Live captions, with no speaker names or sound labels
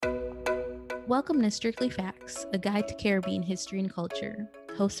Welcome to Strictly Facts, a guide to Caribbean history and culture,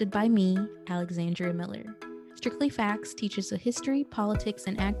 hosted by me, Alexandria Miller. Strictly Facts teaches the history, politics,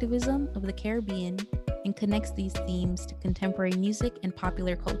 and activism of the Caribbean and connects these themes to contemporary music and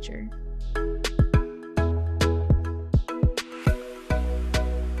popular culture.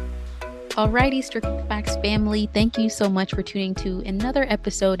 Alrighty, Strictly Facts family, thank you so much for tuning to another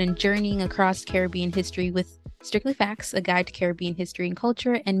episode and journeying across Caribbean history with Strictly Facts, a guide to Caribbean history and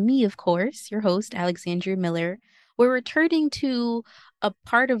culture, and me, of course, your host, Alexandria Miller. We're returning to a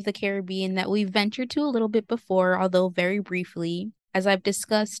part of the Caribbean that we've ventured to a little bit before, although very briefly. As I've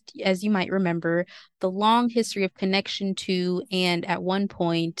discussed, as you might remember, the long history of connection to and at one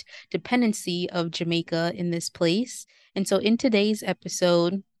point dependency of Jamaica in this place. And so in today's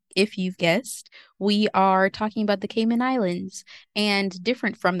episode, if you've guessed, we are talking about the Cayman Islands. And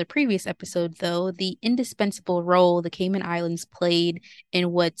different from the previous episode, though, the indispensable role the Cayman Islands played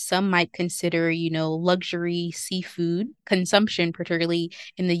in what some might consider, luxury seafood consumption, particularly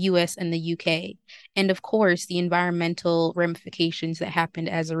in the US and the UK. And of course, the environmental ramifications that happened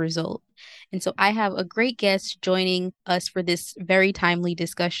as a result. And so I have a great guest joining us for this very timely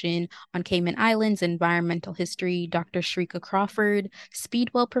discussion on Cayman Islands environmental history, Dr. Sharika Crawford,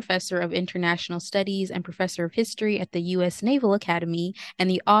 Speedwell Professor of International Studies and Professor of History at the U.S. Naval Academy, and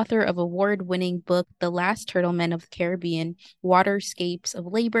the author of award-winning book, The Last Turtlemen of the Caribbean, Waterscapes of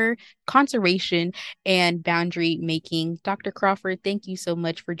Labor, Conservation, and Boundary Making. Dr. Crawford, thank you so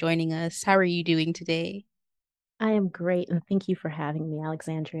much for joining us. How are you doing today? I am great, and thank you for having me,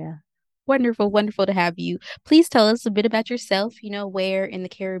 Alexandria. Wonderful, wonderful to have you. Please tell us a bit about yourself, where in the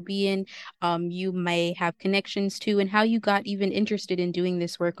Caribbean you may have connections to and how you got even interested in doing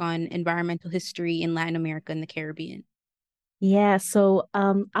this work on environmental history in Latin America and the Caribbean. Yeah, so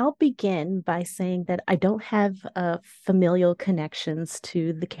I'll begin by saying that I don't have familial connections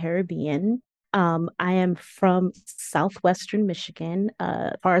to the Caribbean. I am from southwestern Michigan.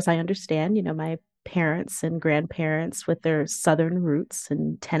 As far as I understand, my parents and grandparents with their southern roots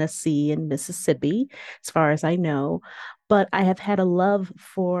in Tennessee and Mississippi, as far as I know. But I have had a love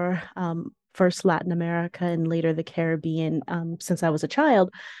for first Latin America and later the Caribbean since I was a child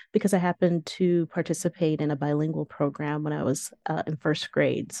because I happened to participate in a bilingual program when I was in first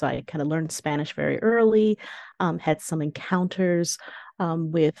grade. So I kind of learned Spanish very early, had some encounters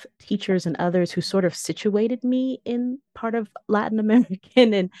with teachers and others who sort of situated me in part of Latin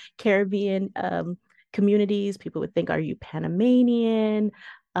American and Caribbean communities. People would think, are you Panamanian?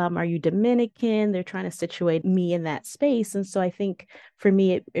 Are you Dominican? They're trying to situate me in that space. And so I think for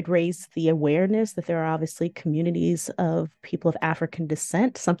me, it raised the awareness that there are obviously communities of people of African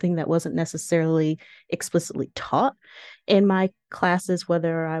descent, something that wasn't necessarily explicitly taught in my classes,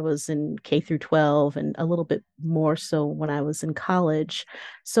 whether I was in K through 12 and a little bit more so when I was in college.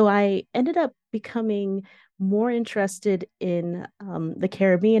 So I ended up becoming more interested in the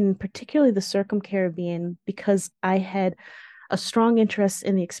Caribbean, particularly the Circum-Caribbean, because I had a strong interest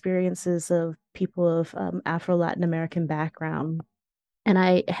in the experiences of people of Afro-Latin American background. And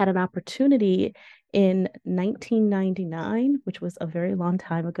I had an opportunity in 1999, which was a very long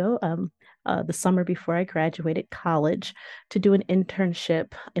time ago, the summer before I graduated college, to do an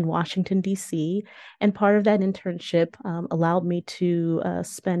internship in Washington, D.C. And part of that internship allowed me to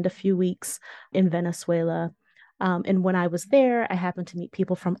spend a few weeks in Venezuela. And when I was there, I happened to meet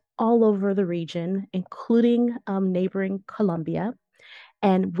people from all over the region, including neighboring Colombia.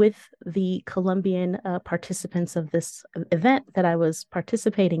 And with the Colombian participants of this event that I was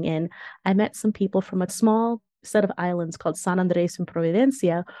participating in, I met some people from a small set of islands called San Andres and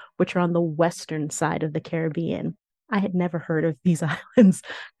Providencia, which are on the western side of the Caribbean. I had never heard of these islands,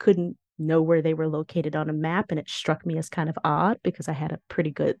 couldn't know where they were located on a map, and it struck me as kind of odd because I had a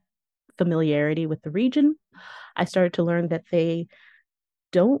pretty good familiarity with the region. I started to learn that they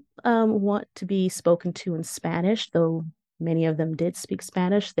don't want to be spoken to in Spanish, though many of them did speak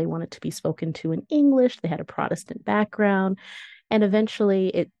Spanish. They wanted to be spoken to in English. They had a Protestant background. And eventually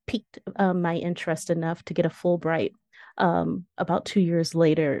it piqued my interest enough to get a Fulbright about 2 years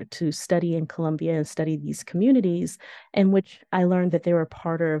later to study in Colombia and study these communities, in which I learned that they were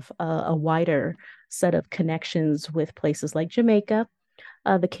part of a wider set of connections with places like Jamaica,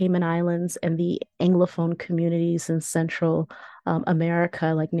 the Cayman Islands, and the Anglophone communities in Central America,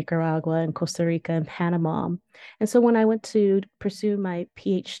 like Nicaragua and Costa Rica and Panama. And so when I went to pursue my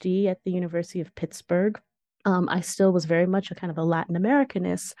PhD at the University of Pittsburgh, I still was very much a kind of a Latin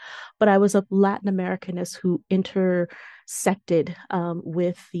Americanist, but I was a Latin Americanist who intersected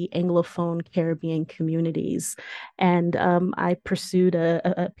with the Anglophone Caribbean communities. And I pursued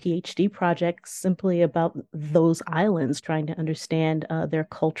a PhD project simply about those islands, trying to understand their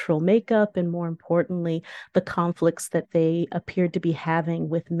cultural makeup and, more importantly, the conflicts that they appeared to be having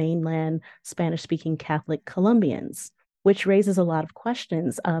with mainland Spanish speaking Catholic Colombians, which raises a lot of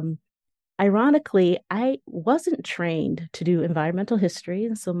questions. Ironically, I wasn't trained to do environmental history.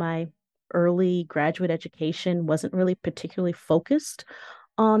 And so my early graduate education wasn't really particularly focused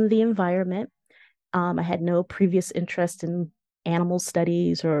on the environment. I had no previous interest in animal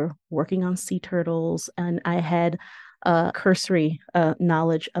studies or working on sea turtles, and I had cursory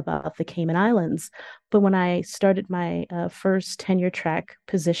knowledge about the Cayman Islands. But when I started my first tenure track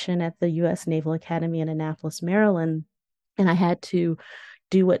position at the U.S. Naval Academy in Annapolis, Maryland, and I had to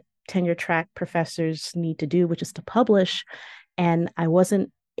do what tenure track professors need to do, which is to publish. And I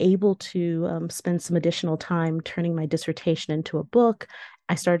wasn't able to spend some additional time turning my dissertation into a book.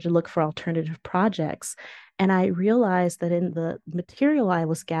 I started to look for alternative projects. And I realized that in the material I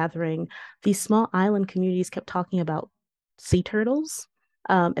was gathering, these small island communities kept talking about sea turtles.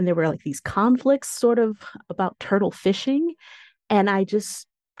 And there were like these conflicts sort of about turtle fishing. And I just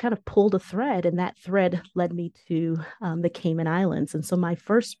kind of pulled a thread, and that thread led me to the Cayman Islands. And so, my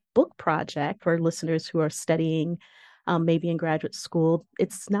first book project for listeners who are studying, maybe in graduate school,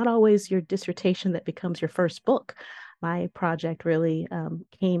 it's not always your dissertation that becomes your first book. My project really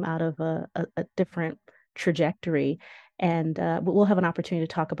came out of a different trajectory. And we'll have an opportunity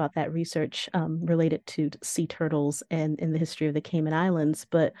to talk about that research related to sea turtles and in the history of the Cayman Islands.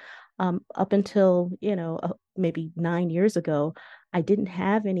 But up until, maybe 9 years ago, I didn't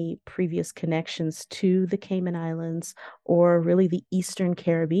have any previous connections to the Cayman Islands or really the Eastern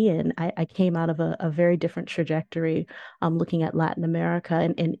Caribbean. I came out of a very different trajectory, looking at Latin America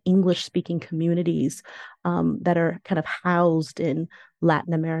and English speaking communities that are kind of housed in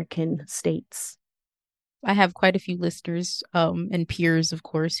Latin American states. I have quite a few listeners and peers, of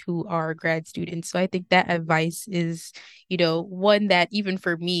course, who are grad students. So I think that advice is, one that even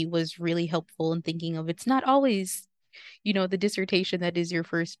for me was really helpful in thinking of it's not always the dissertation that is your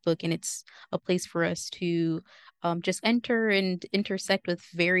first book, and it's a place for us to just enter and intersect with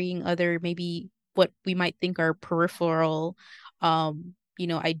varying other, maybe what we might think are peripheral,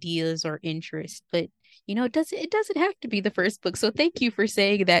 ideas or interests. But it doesn't have to be the first book. So thank you for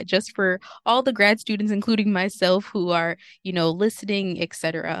saying that, just for all the grad students, including myself, who are listening,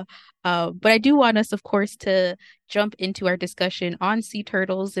 etc. But I do want us, of course, to jump into our discussion on sea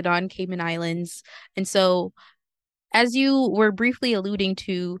turtles and on Cayman Islands. And so, as you were briefly alluding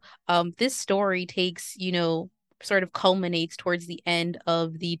to, this story takes, sort of culminates towards the end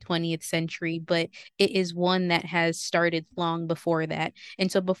of the 20th century, but it is one that has started long before that. And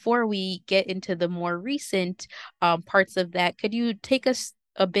so, before we get into the more recent parts of that, could you take us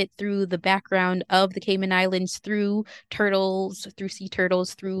a bit through the background of the Cayman Islands, through turtles, through sea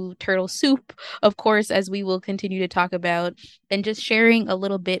turtles, through turtle soup, of course, as we will continue to talk about, and just sharing a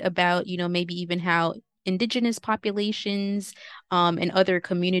little bit about, maybe even how indigenous populations and other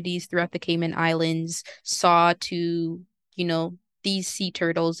communities throughout the Cayman Islands saw to, you know, these sea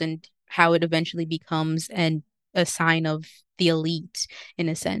turtles, and how it eventually becomes a sign of the elite in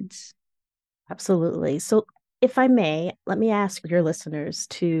a sense. Absolutely. So, if I may, let me ask your listeners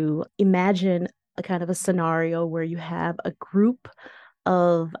to imagine a kind of a scenario where you have a group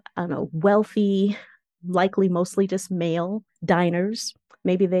of, I don't know, wealthy, likely mostly just male diners.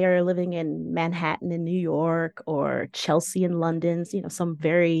 Maybe they are living in Manhattan in New York or Chelsea in London, some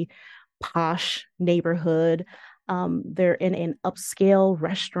very posh neighborhood. They're in an upscale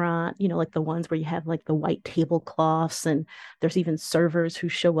restaurant, like the ones where you have like the white tablecloths, and there's even servers who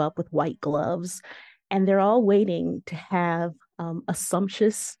show up with white gloves. And they're all waiting to have a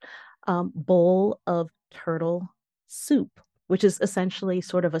sumptuous bowl of turtle soup, which is essentially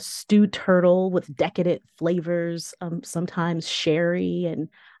sort of a stewed turtle with decadent flavors, sometimes sherry and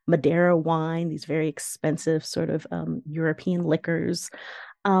Madeira wine, these very expensive sort of European liquors.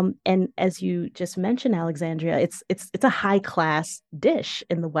 And as you just mentioned, Alexandria, it's a high class dish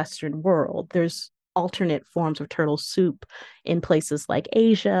in the Western world. There's alternate forms of turtle soup in places like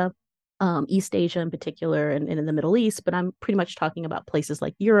Asia, East Asia in particular, and in the Middle East. But I'm pretty much talking about places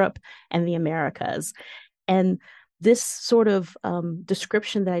like Europe and the Americas. And this sort of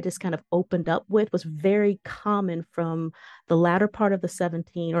description that I just kind of opened up with was very common from the latter part of the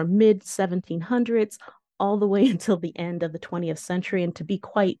 17 or mid 1700s all the way until the end of the 20th century. And to be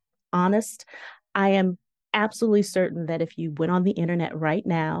quite honest, I am absolutely certain that if you went on the internet right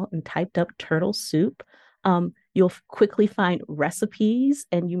now and typed up turtle soup, you'll quickly find recipes,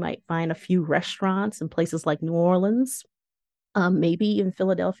 and you might find a few restaurants in places like New Orleans maybe in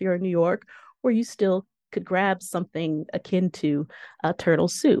Philadelphia or New York, where you still could grab something akin to turtle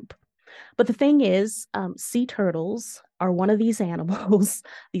soup. But the thing is, sea turtles are one of these animals,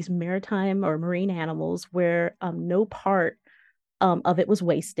 these maritime or marine animals, where no part of it was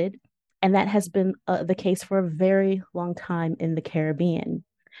wasted. And that has been the case for a very long time in the Caribbean.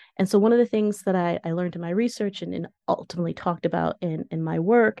 And so, one of the things that I learned in my research and ultimately talked about in my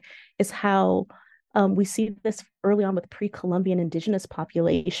work is how we see this early on with pre Columbian indigenous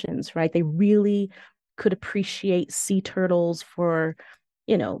populations, right? They really could appreciate sea turtles for,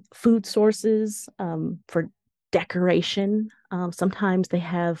 food sources, for decoration. Sometimes they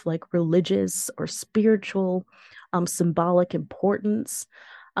have like religious or spiritual, symbolic importance.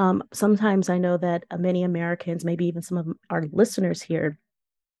 Sometimes I know that many Americans, maybe even some of our listeners here,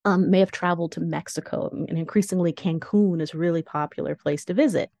 may have traveled to Mexico, and increasingly Cancun is a really popular place to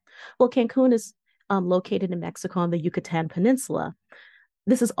visit. Well, Cancun is located in Mexico on the Yucatan Peninsula.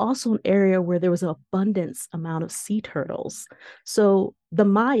 This is also an area where there was an abundance amount of sea turtles. So the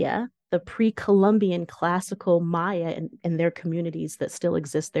Maya, the pre-Columbian classical Maya and their communities that still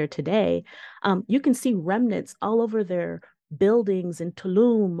exist there today, you can see remnants all over their buildings in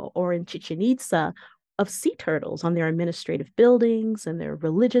Tulum or in Chichen Itza of sea turtles on their administrative buildings and their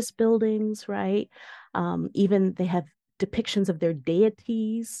religious buildings, right? Even they have depictions of their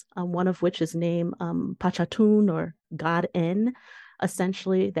deities, one of which is named Pachatun or God N,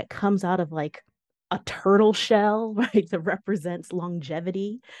 essentially, that comes out of like a turtle shell, right, that represents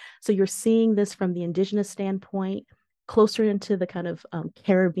longevity. So you're seeing this from the indigenous standpoint. Closer into the kind of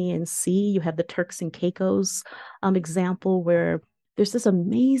Caribbean Sea, you have the Turks and Caicos example where there's this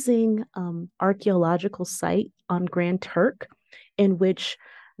amazing archaeological site on Grand Turk in which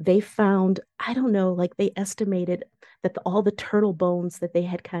they found, I don't know, like they estimated that all the turtle bones that they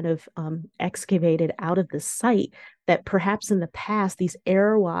had kind of excavated out of this site, that perhaps in the past, these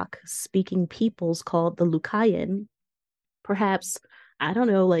Arawak speaking peoples called the Lucayan, perhaps, I don't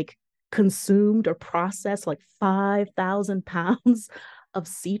know, like consumed or processed like 5,000 pounds of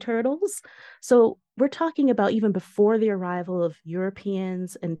sea turtles. So we're talking about even before the arrival of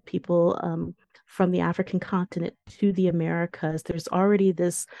Europeans and people from the African continent to the Americas, there's already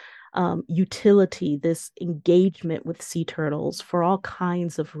this utility, this engagement with sea turtles for all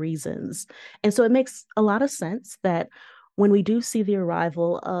kinds of reasons. And so it makes a lot of sense that when we do see the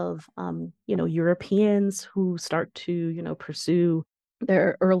arrival of Europeans who start to pursue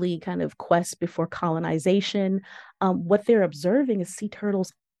their early kind of quest before colonization, what they're observing is sea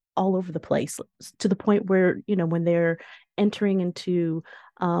turtles all over the place, to the point where when they're entering into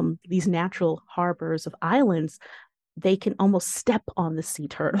these natural harbors of islands, they can almost step on the sea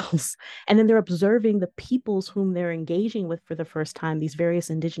turtles. And then they're observing the peoples whom they're engaging with for the first time, these various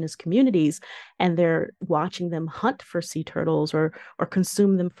indigenous communities, and they're watching them hunt for sea turtles or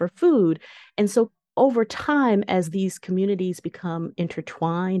consume them for food. And so over time, as these communities become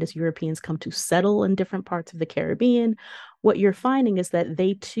intertwined, as Europeans come to settle in different parts of the Caribbean, what you're finding is that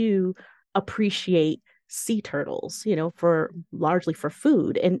they too appreciate sea turtles, for largely for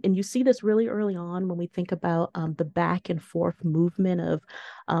food. And you see this really early on when we think about the back and forth movement of,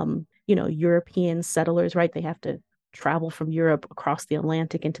 European settlers, right? They have to travel from Europe across the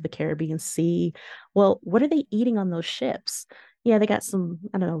Atlantic into the Caribbean Sea. Well, what are they eating on those ships? Yeah, they got some,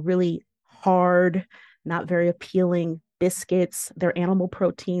 I don't know, really hard, not very appealing biscuits. Their animal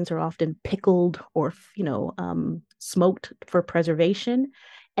proteins are often pickled or, smoked for preservation,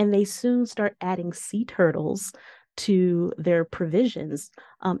 and they soon start adding sea turtles to their provisions,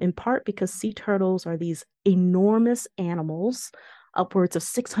 in part because sea turtles are these enormous animals, upwards of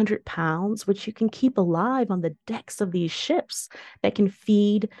 600 pounds, which you can keep alive on the decks of these ships that can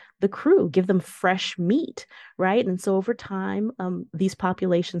feed the crew, give them fresh meat, right? And so over time, these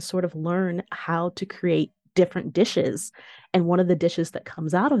populations sort of learn how to create different dishes. And one of the dishes that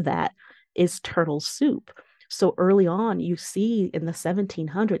comes out of that is turtle soup. So early on, you see in the 1700s,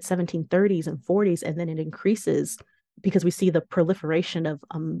 1730s, and 40s, and then it increases because we see the proliferation of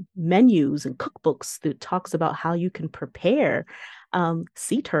menus and cookbooks that talks about how you can prepare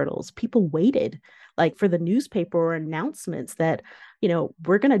sea turtles. People waited like for the newspaper or announcements that,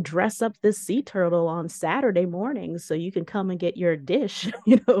 we're going to dress up this sea turtle on Saturday morning so you can come and get your dish,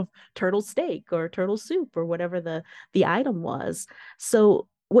 turtle steak or turtle soup or whatever the item was. So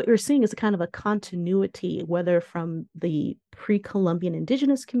what you're seeing is a kind of a continuity, whether from the pre-Columbian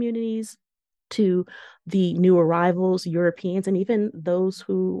indigenous communities to the new arrivals, Europeans, and even those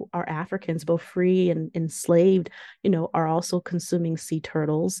who are Africans, both free and enslaved, are also consuming sea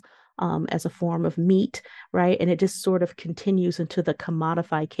turtles as a form of meat, right? And it just sort of continues into the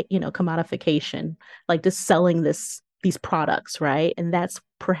commodification, like just selling this these products, right? And that's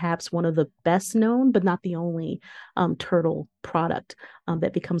perhaps one of the best known, but not the only turtle product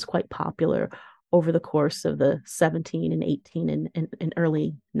that becomes quite popular over the course of the 17 and 18 and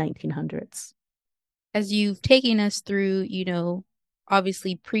early 1900s. As you've taken us through,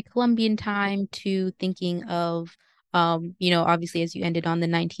 obviously pre-Columbian time to thinking of, obviously as you ended on the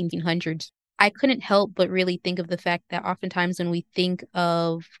 1900s, I couldn't help but really think of the fact that oftentimes when we think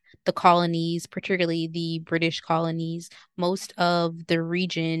of the colonies, particularly the British colonies, most of the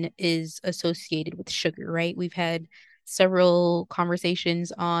region is associated with sugar, right? We've had several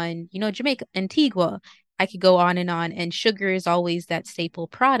conversations on, Jamaica, Antigua. I could go on, and sugar is always that staple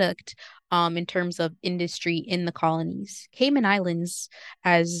product in terms of industry in the colonies. Cayman Islands,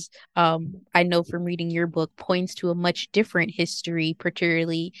 as I know from reading your book, points to a much different history,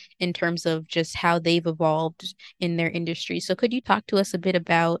 particularly in terms of just how they've evolved in their industry. So, could you talk to us a bit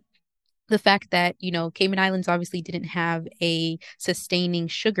about the fact that, Cayman Islands obviously didn't have a sustaining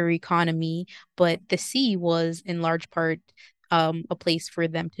sugar economy, but the sea was in large part a place for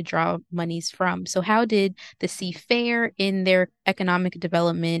them to draw monies from. So, how did the sea fare in their economic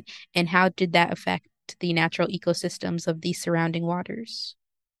development, and how did that affect the natural ecosystems of the surrounding waters?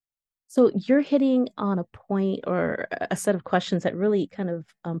 So you're hitting on a point or a set of questions that really kind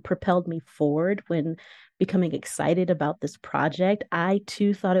of propelled me forward when becoming excited about this project. I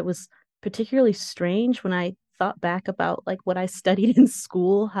too thought it was particularly strange when I thought back about like what I studied in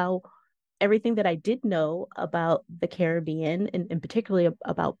school, how everything that I did know about the Caribbean, and particularly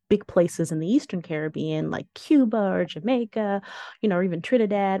about big places in the Eastern Caribbean, like Cuba or Jamaica, or even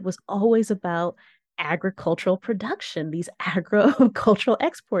Trinidad, was always about agricultural production, these agricultural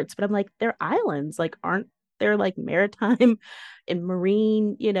exports. But I'm like, they're islands. Like, aren't there like maritime and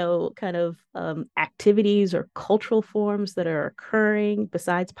marine, kind of activities or cultural forms that are occurring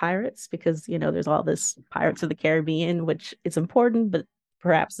besides pirates? Because, there's all this Pirates of the Caribbean, which is important, but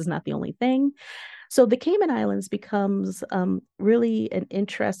perhaps is not the only thing. So the Cayman Islands becomes really an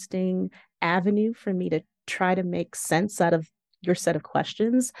interesting avenue for me to try to make sense out of your set of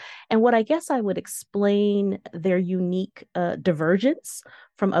questions. And what I guess I would explain their unique divergence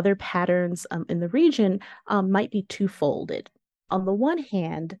from other patterns in the region might be twofolded. On the one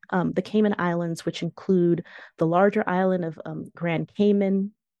hand, the Cayman Islands, which include the larger island of Grand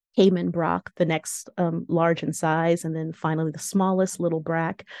Cayman, Cayman Brac, the next large in size, and then finally the smallest, Little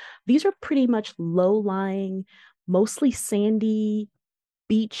Brac. These are pretty much low lying, mostly sandy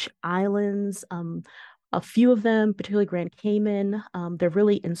beach islands. A few of them, particularly Grand Cayman, they're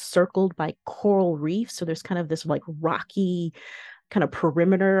really encircled by coral reefs. So there's kind of this like rocky kind of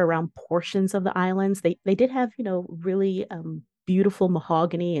perimeter around portions of the islands. They did have, really beautiful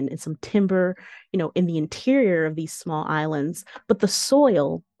mahogany and some timber, in the interior of these small islands, but the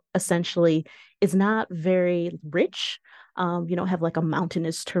soil essentially is not very rich. You don't have like a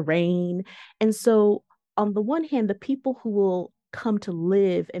mountainous terrain. And so on the one hand, the people who will come to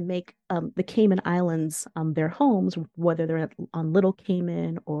live and make the Cayman Islands their homes, whether they're on Little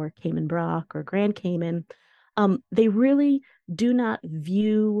Cayman or Cayman Brac or Grand Cayman, they really do not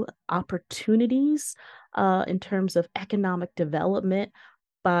view opportunities in terms of economic development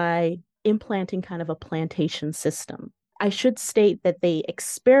by implanting kind of a plantation system. I should state that they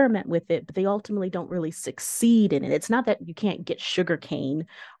experiment with it, but they ultimately don't really succeed in it. It's not that you can't get sugar cane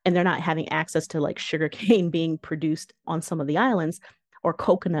and they're not having access to like sugar cane being produced on some of the islands or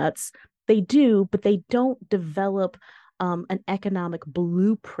coconuts. They do, but they don't develop an economic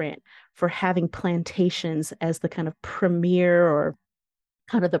blueprint for having plantations as the kind of premier or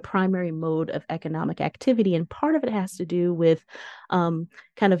kind of the primary mode of economic activity. And part of it has to do with kind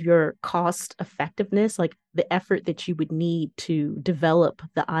of your cost effectiveness, like the effort that you would need to develop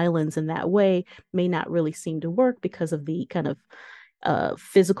the islands in that way may not really seem to work because of the kind of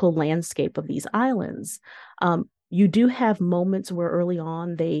physical landscape of these islands. You do have moments where early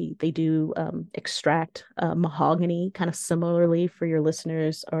on they do extract mahogany, kind of similarly for your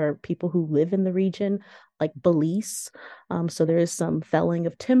listeners or people who live in the region, like Belize. So there is some felling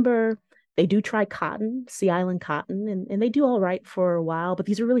of timber. They do try cotton, Sea Island cotton, and they do all right for a while, but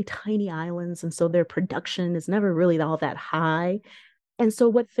these are really tiny islands, and so their production is never really all that high. And so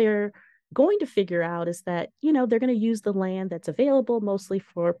what they're going to figure out is that, they're going to use the land that's available mostly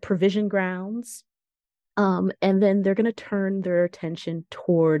for provision grounds, and then they're going to turn their attention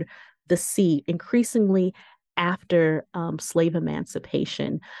toward the sea increasingly after slave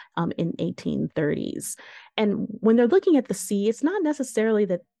emancipation in 1830s. And when they're looking at the sea, it's not necessarily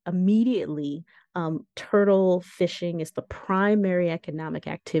that immediately Turtle fishing is the primary economic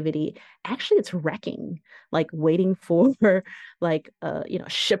activity. Actually, it's wrecking, like waiting for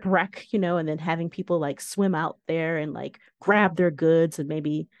shipwreck, and then having people like swim out there and like grab their goods and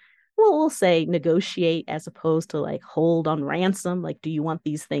maybe, well, we'll say negotiate as opposed to like hold on ransom. Like, do you want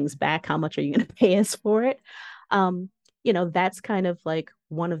these things back? How much are you going to pay us for it? Um, that's kind of like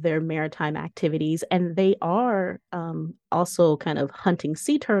one of their maritime activities. And they are also kind of hunting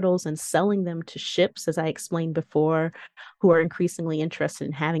sea turtles and selling them to ships, as I explained before, who are increasingly interested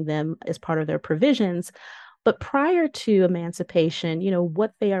in having them as part of their provisions. But prior to emancipation,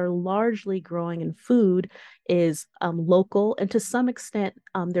 what they are largely growing in food is local. And to some extent,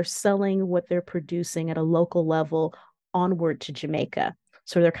 they're selling what they're producing at a local level onward to Jamaica.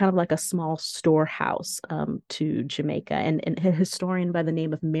 So they're kind of like a small storehouse to Jamaica. And a historian by the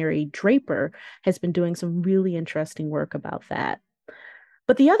name of Mary Draper has been doing some really interesting work about that.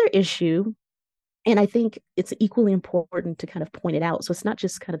 But the other issue, and I think it's equally important to kind of point it out. So it's not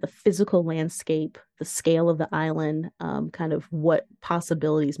just kind of the physical landscape, the scale of the island, kind of what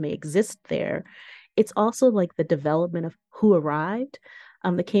possibilities may exist there. It's also like the development of who arrived.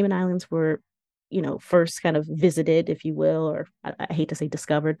 The Cayman Islands were, first kind of visited, if you will, or I hate to say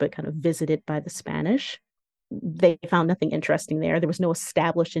discovered, but kind of visited by the Spanish. They found nothing interesting there. There was no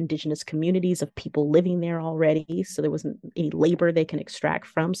established indigenous communities of people living there already. So there wasn't any labor they can extract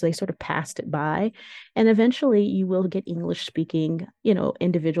from. So they sort of passed it by. And eventually you will get English speaking,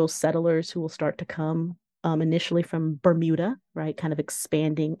 individual settlers who will start to come initially from Bermuda, right? Kind of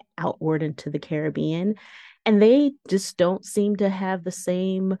expanding outward into the Caribbean. And they just don't seem to have the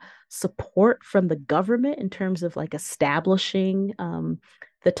same support from the government in terms of like establishing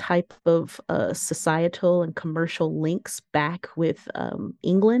the type of societal and commercial links back with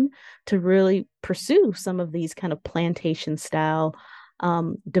England to really pursue some of these kind of plantation style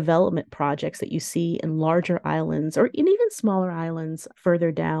development projects that you see in larger islands or in even smaller islands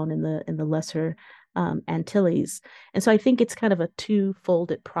further down in the lesser Antilles. And so I think it's kind of a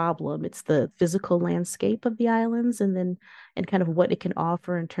two-folded problem. It's the physical landscape of the islands and kind of what it can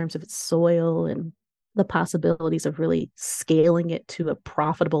offer in terms of its soil and the possibilities of really scaling it to a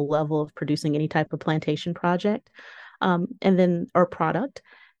profitable level of producing any type of plantation project and then or product.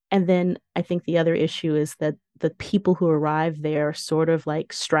 And then I think the other issue is that the people who arrive there are sort of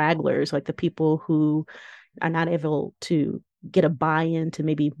like stragglers, like the people who are not able to get a buy-in to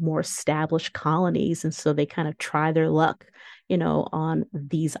maybe more established colonies. And so they kind of try their luck, on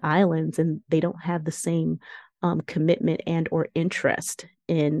these islands and they don't have the same commitment and or interest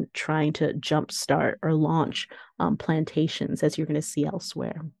in trying to jumpstart or launch plantations as you're going to see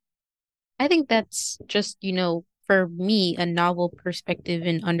elsewhere. I think that's just, for me, a novel perspective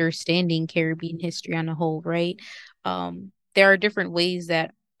in understanding Caribbean history on a whole, right? There are different ways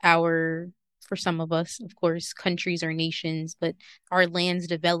that for some of us, of course, countries or nations, but our lands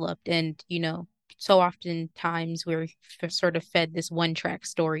developed and, so oftentimes we're sort of fed this one track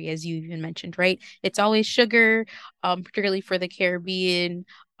story, as you even mentioned, right? It's always sugar, particularly for the Caribbean.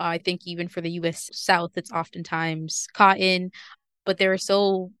 I think even for the US South, it's oftentimes cotton, but there are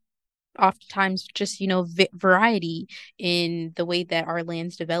so oftentimes just variety in the way that our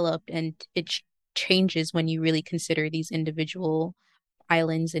lands developed and it changes when you really consider these individual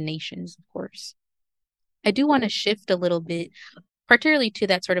islands and nations, of course. I do want to shift a little bit, particularly to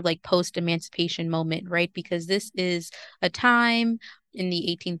that sort of like post-emancipation moment, right? Because this is a time in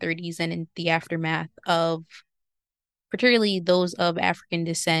the 1830s and in the aftermath of particularly those of African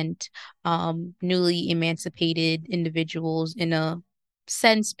descent, newly emancipated individuals in a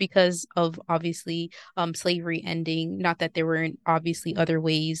sense because of obviously slavery ending. Not that there weren't obviously other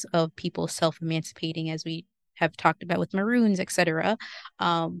ways of people self-emancipating as we have talked about with Maroons, etc.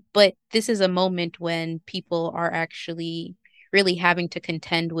 But this is a moment when people are actually really having to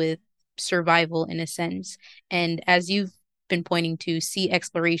contend with survival in a sense. And as you've been pointing to, sea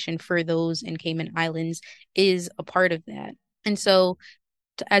exploration for those in Cayman Islands is a part of that. And so,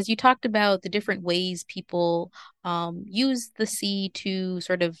 as you talked about the different ways people use the sea to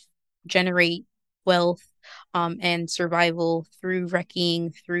sort of generate wealth and survival through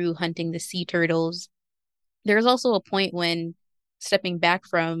wrecking, through hunting the sea turtles, there's also a point when stepping back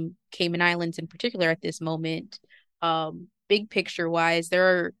from Cayman Islands in particular at this moment, big picture wise, there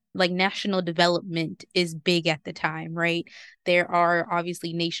are like national development is big at the time, right? There are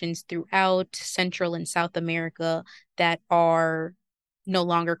obviously nations throughout Central and South America that are no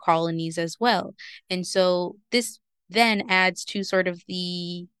longer colonies as well. And so this then adds to sort of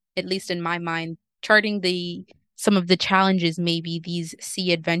at least in my mind, charting some of the challenges maybe these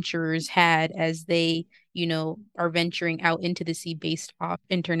sea adventurers had as they are venturing out into the sea based off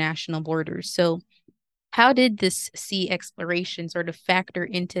international borders. So how did this sea exploration sort of factor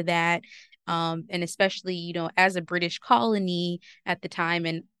into that? And especially, as a British colony at the time,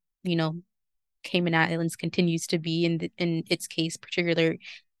 and you know, Cayman Islands continues to be in its case particular,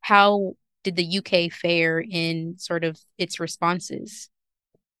 how did the UK fare in sort of its responses?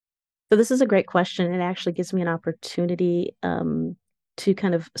 So this is a great question. It actually gives me an opportunity to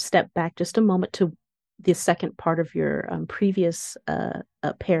kind of step back just a moment to the second part of your previous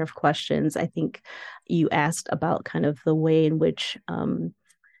pair of questions. I think you asked about kind of the way in which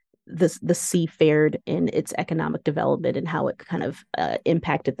the sea fared in its economic development and how it kind of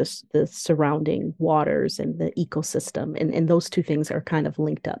impacted the surrounding waters and the ecosystem, and those two things are kind of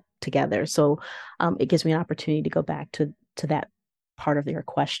linked up together. So it gives me an opportunity to go back to that part of your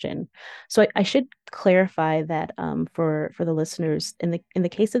question. So I should clarify that for the listeners, in the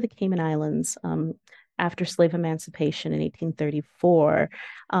case of the Cayman Islands, after slave emancipation in 1834.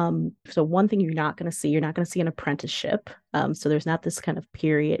 So one thing you're not going to see an apprenticeship. So there's not this kind of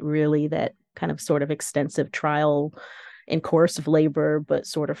period really that kind of sort of extensive trial and coercive labor, but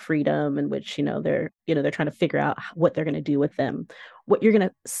sort of freedom in which, they're trying to figure out what they're going to do with them. What you're going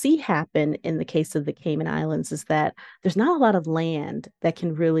to see happen in the case of the Cayman Islands is that there's not a lot of land that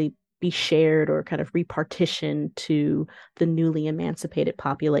can really be shared or kind of repartitioned to the newly emancipated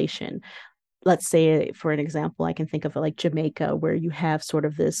population. Let's say, for an example, I can think of like Jamaica, where you have sort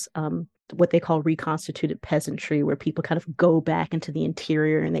of this what they call reconstituted peasantry, where people kind of go back into the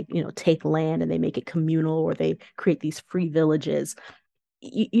interior and they, take land and they make it communal, or they create these free villages.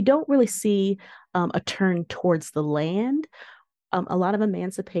 You don't really see a turn towards the land. A lot of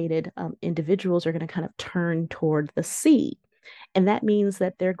emancipated individuals are going to kind of turn toward the sea. And that means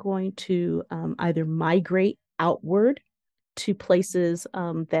that they're going to either migrate outward to places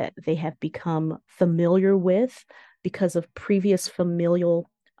that they have become familiar with because of previous familial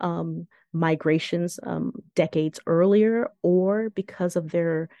migrations decades earlier, or because of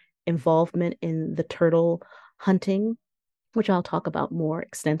their involvement in the turtle hunting, which I'll talk about more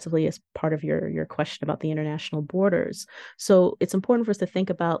extensively as part of your question about the international borders. So it's important for us to think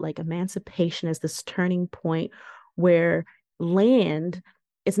about like emancipation as this turning point where land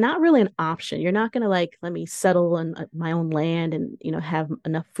is not really an option. You're not going to like, let me settle on my own land and, have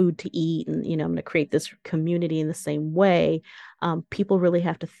enough food to eat. And, I'm going to create this community in the same way. People really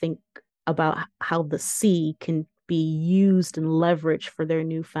have to think about how the sea can be used and leveraged for their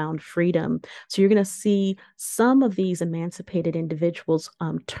newfound freedom. So you're going to see some of these emancipated individuals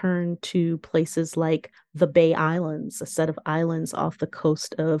turn to places like the Bay Islands, a set of islands off the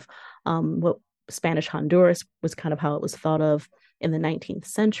coast of what Spanish Honduras was kind of how it was thought of in the 19th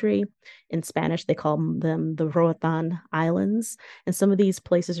century. In Spanish, they call them the Roatan Islands. And some of these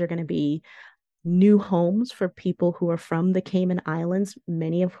places are going to be new homes for people who are from the Cayman Islands,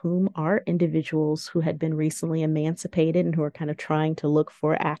 many of whom are individuals who had been recently emancipated and who are kind of trying to look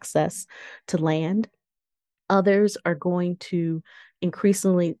for access to land. Others are going to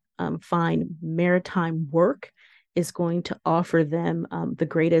increasingly find maritime work is going to offer them the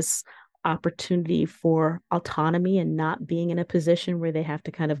greatest opportunity for autonomy and not being in a position where they have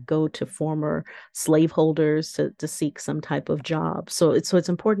to kind of go to former slaveholders to seek some type of job. So it's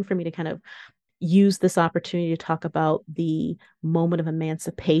important for me to kind of use this opportunity to talk about the moment of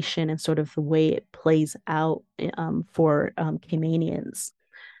emancipation and sort of the way it plays out for Caymanians.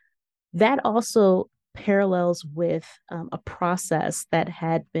 That also parallels with a process that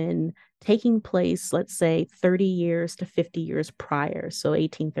had been taking place, let's say 30 years to 50 years prior. So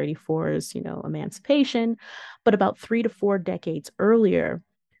 1834 is, emancipation, but about 3 to 4 decades earlier,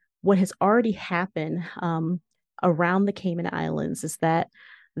 what has already happened around the Cayman Islands is that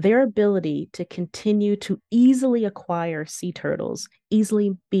their ability to continue to easily acquire sea turtles,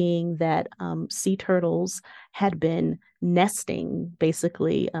 easily being that sea turtles had been nesting,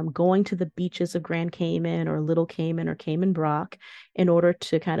 basically going to the beaches of Grand Cayman or Little Cayman or Cayman Brac in order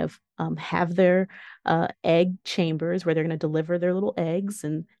to kind of have their egg chambers where they're going to deliver their little eggs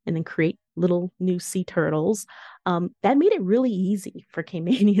and then create little new sea turtles. That made it really easy for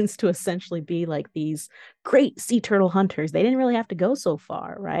Caymanians to essentially be like these great sea turtle hunters. They didn't really have to go so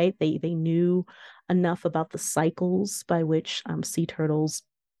far, right? They knew enough about the cycles by which sea turtles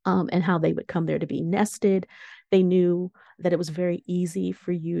and how they would come there to be nested. They knew that it was very easy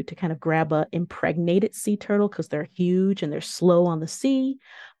for you to kind of grab a impregnated sea turtle because they're huge and they're slow on the sea.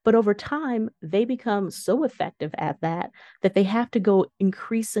 But over time, they become so effective at that they have to go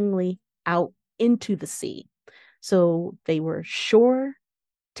increasingly out into the sea. So they were sure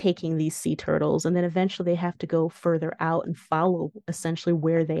taking these sea turtles, and then eventually they have to go further out and follow essentially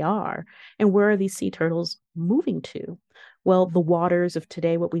where they are. And where are these sea turtles moving to? Well, the waters of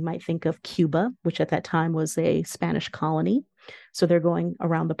today, what we might think of Cuba, which at that time was a Spanish colony. So they're going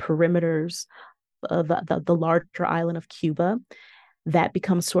around the perimeters of the larger island of Cuba. That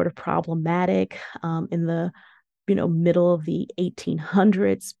becomes sort of problematic in the middle of the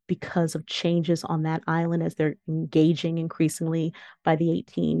 1800s because of changes on that island as they're engaging increasingly by the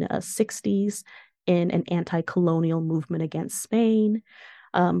 1860s in an anti-colonial movement against Spain.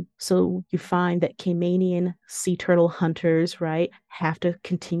 So you find that Caymanian sea turtle hunters, right, have to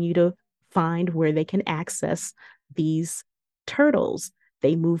continue to find where they can access these turtles.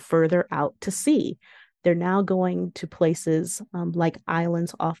 They move further out to sea. They're now going to places like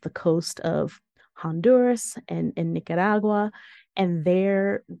islands off the coast of Honduras and Nicaragua, and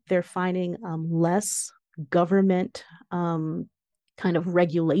they're finding less government kind of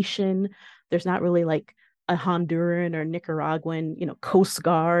regulation. There's not really like a Honduran or Nicaraguan, Coast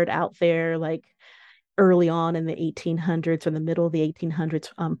Guard out there like early on in the 1800s or the middle of the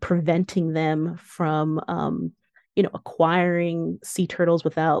 1800s, preventing them from, acquiring sea turtles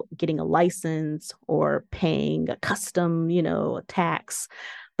without getting a license or paying a custom, tax.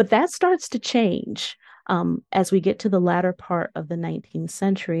 But that starts to change as we get to the latter part of the 19th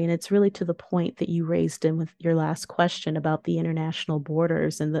century. And it's really to the point that you raised in with your last question about the international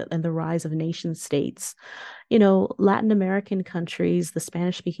borders and the rise of nation states. Latin American countries, the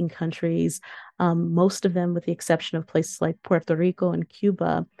Spanish speaking countries, most of them, with the exception of places like Puerto Rico and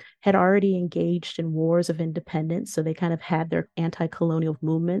Cuba, had already engaged in wars of independence. So they kind of had their anti colonial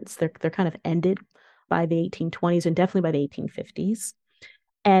movements. They're kind of ended by the 1820s and definitely by the 1850s.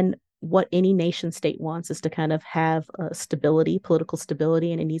 And what any nation state wants is to kind of have stability, political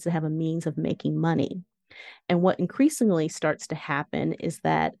stability, and it needs to have a means of making money. And what increasingly starts to happen is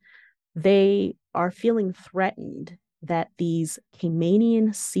that they are feeling threatened that these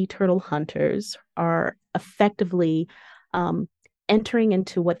Caymanian sea turtle hunters are effectively um, entering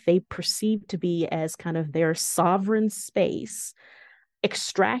into what they perceive to be as kind of their sovereign space,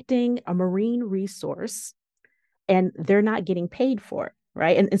 extracting a marine resource, and they're not getting paid for it.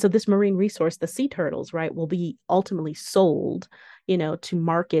 Right. And so this marine resource, the sea turtles, right, will be ultimately sold, to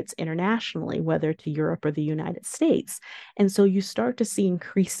markets internationally, whether to Europe or the United States. And so you start to see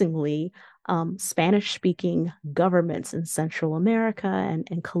increasingly Spanish speaking governments in Central America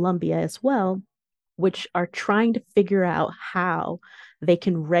and Colombia as well, which are trying to figure out how they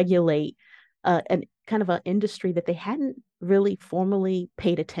can regulate an kind of an industry that they hadn't really formally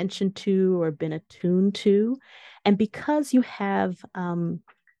paid attention to or been attuned to. And because you have the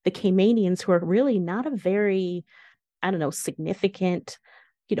Caymanians, who are really not a very, I don't know, significant,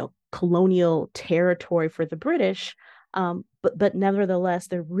 colonial territory for the British, but nevertheless,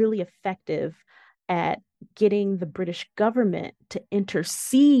 they're really effective at getting the British government to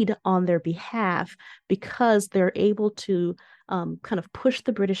intercede on their behalf because they're able to kind of push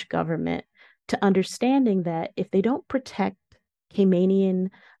the British government to understanding that if they don't protect Caymanian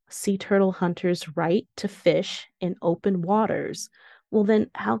sea turtle hunters' right to fish in open waters, well, then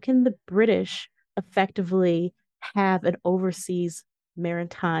how can the British effectively have an overseas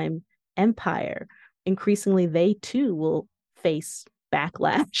maritime empire? Increasingly, they too will face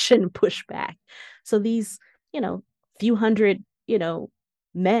backlash and pushback. So these, few hundred,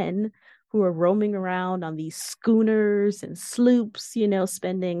 men who are roaming around on these schooners and sloops,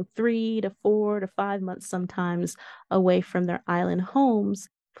 spending 3 to 4 to 5 months sometimes away from their island homes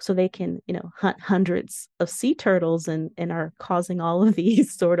so they can, hunt hundreds of sea turtles and are causing all of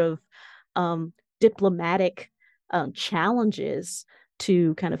these sort of diplomatic challenges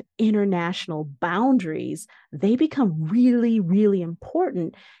to kind of international boundaries. They become really, really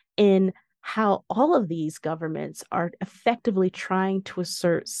important in how all of these governments are effectively trying to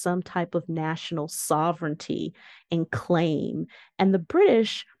assert some type of national sovereignty and claim. And the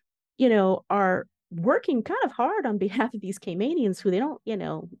British, are working kind of hard on behalf of these Caymanians who they don't,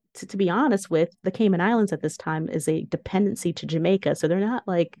 to be honest with, the Cayman Islands at this time is a dependency to Jamaica. So they're not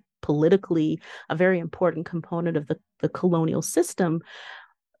like politically a very important component of the colonial system.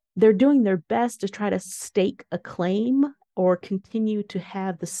 They're doing their best to try to stake a claim or continue to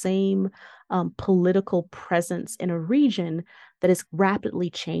have the same political presence in a region that is rapidly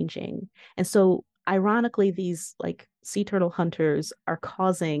changing. And so, ironically, these like sea turtle hunters are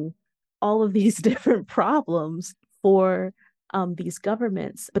causing all of these different problems for these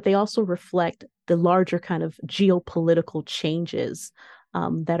governments, but they also reflect the larger kind of geopolitical changes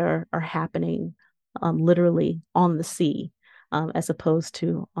that are happening literally on the sea as opposed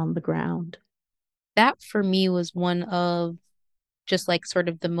to on the ground. That for me was one of just like sort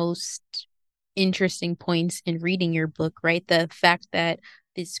of the most interesting points in reading your book, right? The fact that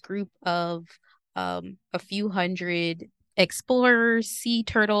this group of a few hundred explorers, sea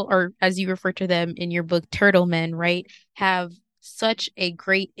turtle, or as you refer to them in your book, turtlemen, right, have such a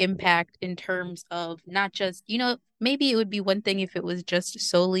great impact in terms of not just, maybe it would be one thing if it was just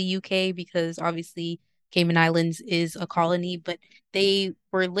solely UK, because obviously Cayman Islands is a colony, but they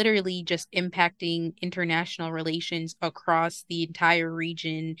were literally just impacting international relations across the entire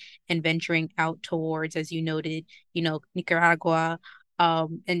region and venturing out towards, as you noted, Nicaragua,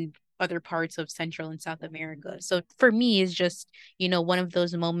 and other parts of Central and South America. So for me, it's just, one of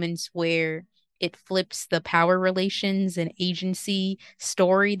those moments where it flips the power relations and agency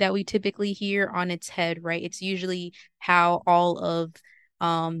story that we typically hear on its head, right? It's usually how all of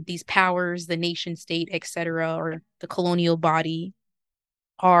these powers, the nation state, etc., or the colonial body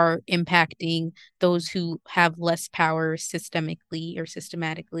are impacting those who have less power systemically or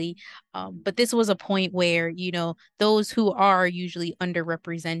systematically. But this was a point where, those who are usually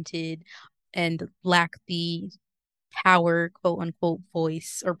underrepresented and lack the power, quote unquote,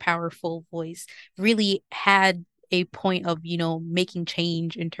 voice or powerful voice really had a point of, making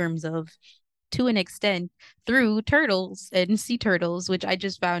change in terms of to an extent through turtles and sea turtles, which I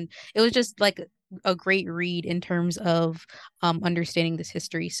just found it was just like a great read in terms of understanding this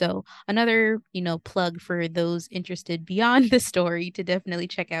history. So another, plug for those interested beyond the story to definitely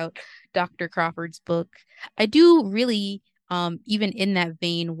check out Dr. Crawford's book. I do really even in that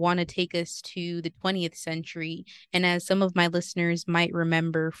vein, want to take us to the 20th century. And as some of my listeners might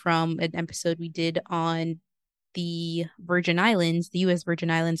remember from an episode we did on the Virgin Islands, the US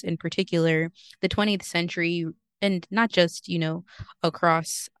Virgin Islands in particular, the 20th century, and not just,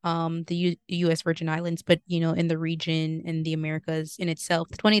 across the US Virgin Islands, but, in the region and the Americas in itself,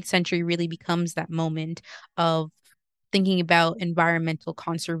 the 20th century really becomes that moment of thinking about environmental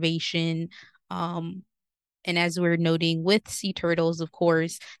conservation. And as we're noting with sea turtles, of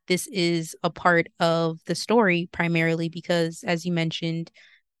course, this is a part of the story primarily because, as you mentioned,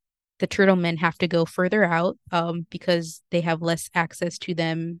 the turtlemen have to go further out because they have less access to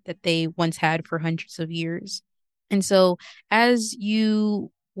them that they once had for hundreds of years. And so, as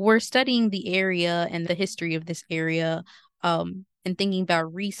you were studying the area and the history of this area, and thinking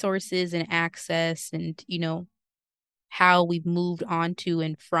about resources and access and, how we've moved on to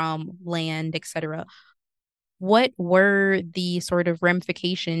and from land, etc., what were the sort of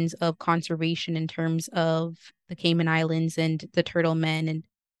ramifications of conservation in terms of the Cayman Islands and the Turtle Men, and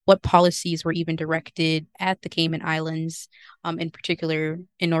what policies were even directed at the Cayman Islands, in particular,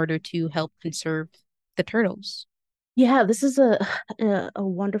 in order to help conserve the turtles? Yeah, this is a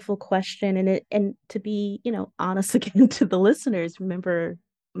wonderful question, and to be, honest again to the listeners, remember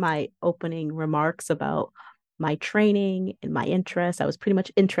my opening remarks about my training and my interests. I was pretty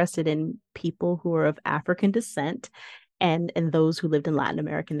much interested in people who are of African descent and those who lived in Latin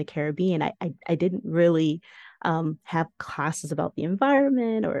America and the Caribbean. I didn't really have classes about the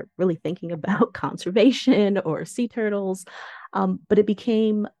environment or really thinking about conservation or sea turtles, but it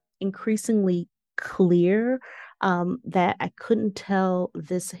became increasingly clear that I couldn't tell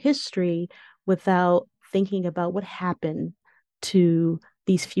this history without thinking about what happened to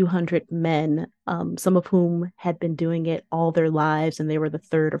these few hundred men, some of whom had been doing it all their lives, and they were the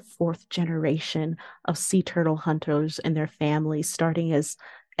third or fourth generation of sea turtle hunters and their families, starting as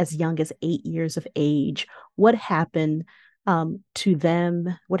young as 8 years of age. What happened to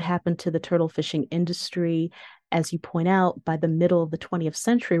them? What happened to the turtle fishing industry? As you point out, by the middle of the 20th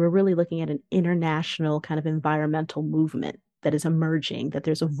century, we're really looking at an international kind of environmental movement that is emerging, that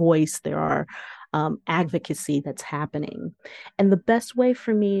there's a voice, there are advocacy that's happening. And the best way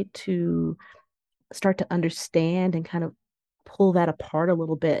for me to start to understand and kind of pull that apart a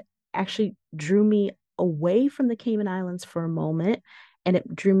little bit actually drew me away from the Cayman Islands for a moment. And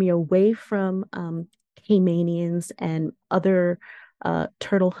it drew me away from Caymanians and other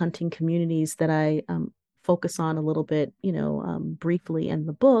turtle hunting communities that I focus on a little bit, briefly in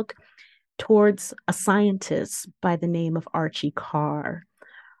the book, towards a scientist by the name of Archie Carr.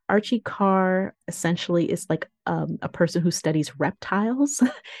 Archie Carr essentially is like a person who studies reptiles.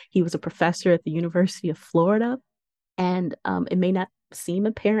 He was a professor at the University of Florida. And it may not seem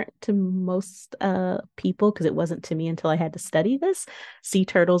apparent to most people because it wasn't to me until I had to study this. Sea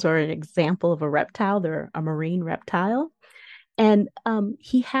turtles are an example of a reptile, they're a marine reptile. And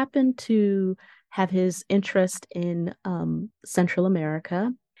he happened to have his interest in Central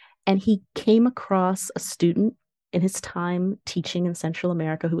America. And he came across a student in his time teaching in Central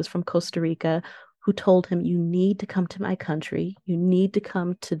America who was from Costa Rica, who told him, "You need to come to my country. You need to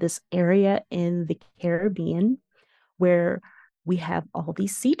come to this area in the Caribbean where we have all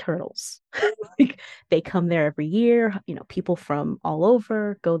these sea turtles. Like, they come there every year. People from all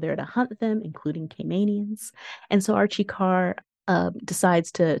over go there to hunt them, including Caymanians. And so Archie Carr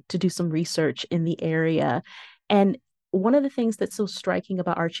decides to do some research in the area. And one of the things that's so striking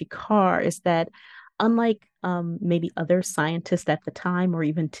about Archie Carr is that, unlike maybe other scientists at the time or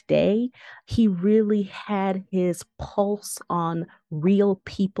even today, he really had his pulse on real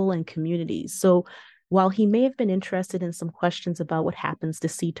people and communities. So while he may have been interested in some questions about what happens to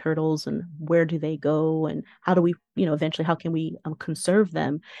sea turtles and where do they go and how do we, eventually how can we conserve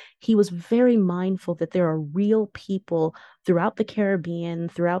them, he was very mindful that there are real people throughout the Caribbean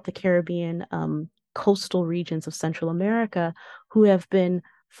coastal regions of Central America who have been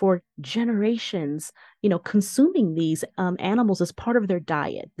for generations, consuming these animals as part of their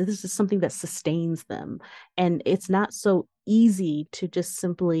diet. This is something that sustains them. And it's not so easy to just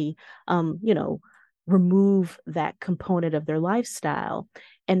simply, remove that component of their lifestyle.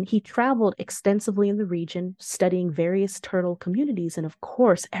 And he traveled extensively in the region, studying various turtle communities. And of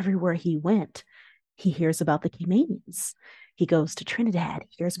course, everywhere he went, he hears about the Caymanians. He goes to Trinidad,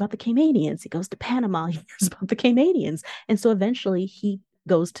 he hears about the Caymanians. He goes to Panama, he hears about the Caymanians. And so eventually he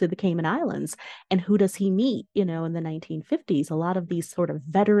goes to the Cayman Islands. And who does he meet, in the 1950s? A lot of these sort of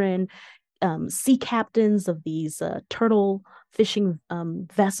veteran sea captains of these turtle fishing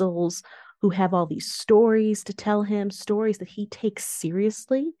vessels who have all these stories to tell him, stories that he takes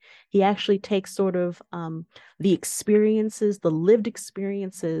seriously. He actually takes sort of the experiences, the lived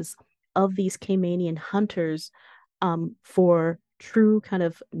experiences of these Caymanian hunters for true kind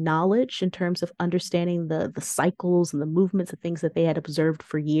of knowledge in terms of understanding the cycles and the movements of things that they had observed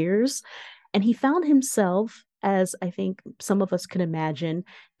for years. And he found himself, as I think some of us can imagine,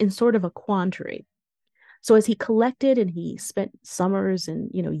 in sort of a quandary. So as he collected and he spent summers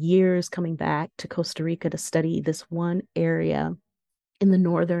and years coming back to Costa Rica to study this one area in the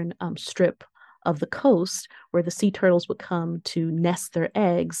northern strip of the coast where the sea turtles would come to nest their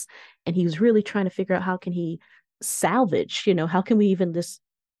eggs, and he was really trying to figure out how can he salvage, how can we even just,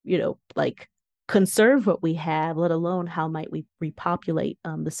 like conserve what we have, let alone how might we repopulate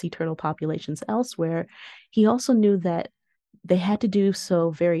the sea turtle populations elsewhere. He also knew that they had to do so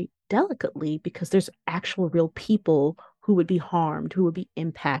very delicately because there's actual real people who would be harmed, who would be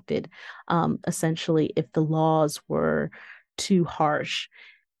impacted, essentially, if the laws were too harsh.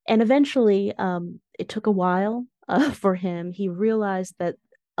 And eventually, it took a while for him. He realized that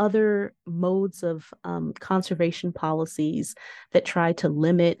other modes of conservation policies that try to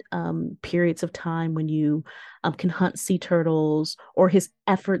limit periods of time when you can hunt sea turtles, or his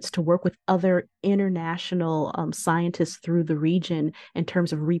efforts to work with other international scientists through the region in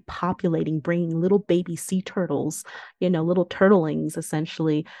terms of repopulating, bringing little baby sea turtles, little turtlings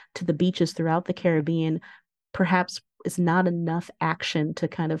essentially, to the beaches throughout the Caribbean, perhaps is not enough action to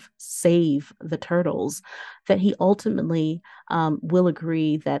kind of save the turtles, that he ultimately will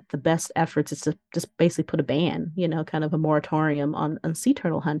agree that the best efforts is to just basically put a ban, kind of a moratorium on sea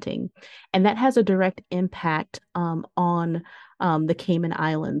turtle hunting. And that has a direct impact on the Cayman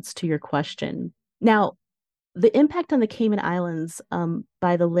Islands, to your question. Now, the impact on the Cayman Islands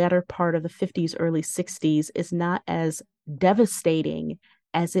by the latter part of the 50s, early 60s is not as devastating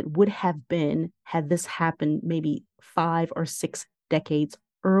as it would have been had this happened maybe 5 or 6 decades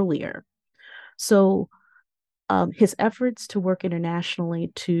earlier. So his efforts to work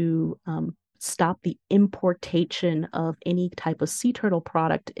internationally to stop the importation of any type of sea turtle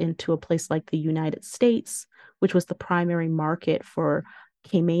product into a place like the United States, which was the primary market for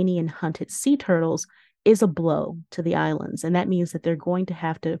Caymanian hunted sea turtles, is a blow to the islands. And that means that they're going to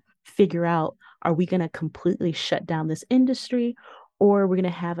have to figure out, are we going to completely shut down this industry, or are we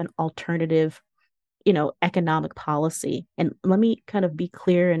going to have an alternative, economic policy? And let me kind of be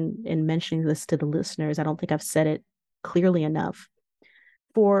clear in mentioning this to the listeners. I don't think I've said it clearly enough.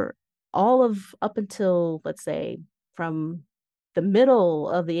 For all of up until, let's say, from the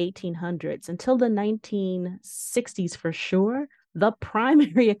middle of the 1800s until the 1960s for sure, the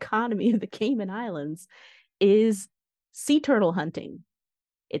primary economy of the Cayman Islands is sea turtle hunting.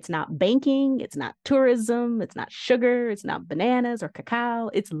 It's not banking, it's not tourism, it's not sugar, it's not bananas or cacao.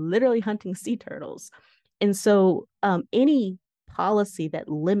 It's literally hunting sea turtles. And so any policy that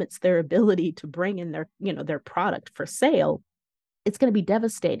limits their ability to bring in their product for sale, it's going to be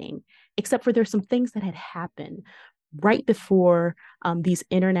devastating, except for there's some things that had happened right before these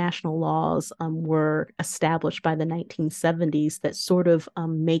international laws were established by the 1970s that sort of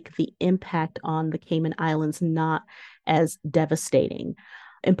make the impact on the Cayman Islands not as devastating.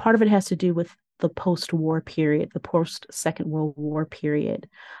 And part of it has to do with the post-war period, the post-Second World War period.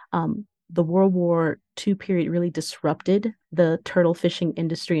 the World War II period really disrupted the turtle fishing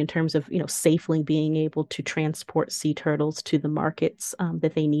industry in terms of, safely being able to transport sea turtles to the markets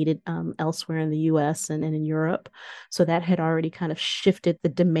that they needed elsewhere in the US and in Europe. So that had already kind of shifted the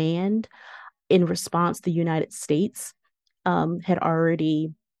demand. In response, the United States had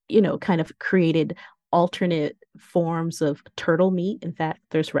already, kind of created alternate forms of turtle meat. In fact,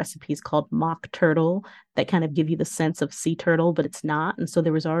 there's recipes called mock turtle that kind of give you the sense of sea turtle, but it's not. And so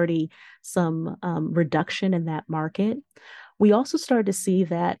there was already some reduction in that market. We also started to see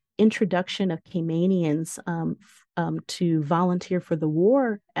that introduction of Caymanians to volunteer for the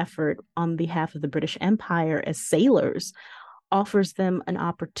war effort on behalf of the British Empire as sailors offers them an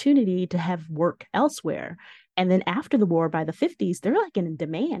opportunity to have work elsewhere. And then after the war, by the 50s, they're like in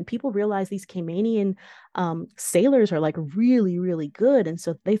demand. People realize these Caymanian sailors are like really, really good. And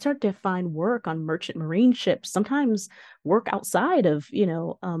so they start to find work on merchant marine ships, sometimes work outside of,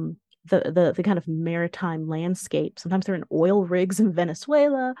 the kind of maritime landscape. Sometimes they're in oil rigs in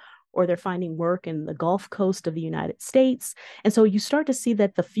Venezuela, or they're finding work in the Gulf Coast of the United States. And so you start to see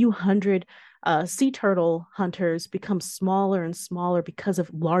that the few hundred sea turtle hunters become smaller and smaller because of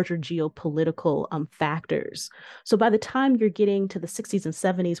larger geopolitical factors. So by the time you're getting to the 60s and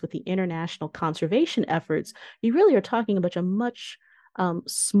 70s with the international conservation efforts, you really are talking about a much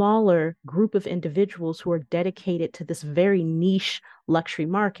smaller group of individuals who are dedicated to this very niche luxury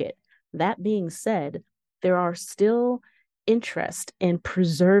market. That being said, there are still interest in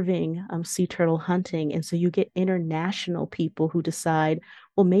preserving sea turtle hunting. And so you get international people who decide,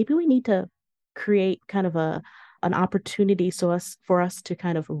 well, maybe we need to create kind of an opportunity for us to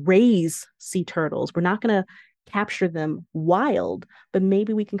kind of raise sea turtles. We're not going to capture them wild, but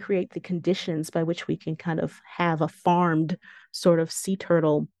maybe we can create the conditions by which we can kind of have a farmed sort of sea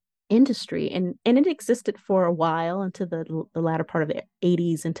turtle industry. And it existed for a while into the latter part of the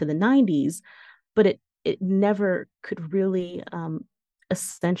 80s into the 90s, but it never could really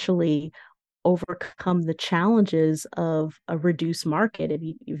essentially overcome the challenges of a reduced market.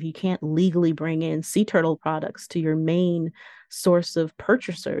 If you can't legally bring in sea turtle products to your main source of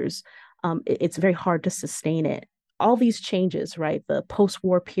purchasers, it's very hard to sustain it. All these changes, right? The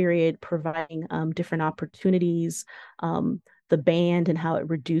post-war period providing different opportunities, the ban and how it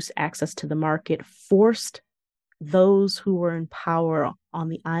reduced access to the market forced those who were in power on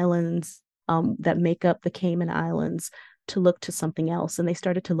the islands that make up the Cayman Islands to look to something else. And they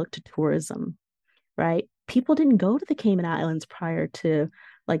started to look to tourism, right? People didn't go to the Cayman Islands prior to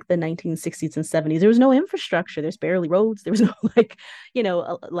like the 1960s and 70s. There was no infrastructure. There's barely roads. There was no like,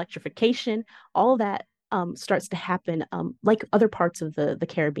 electrification. All that starts to happen like other parts of the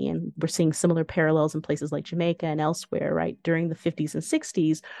Caribbean. We're seeing similar parallels in places like Jamaica and elsewhere, right? During the 50s and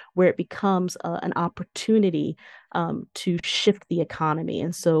 60s, where it becomes an opportunity to shift the economy.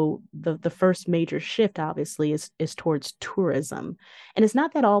 And so the first major shift, obviously, is towards tourism. And it's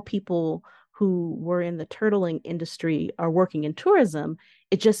not that all people who were in the turtling industry are working in tourism.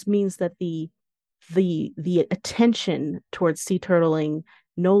 It just means that the attention towards sea turtling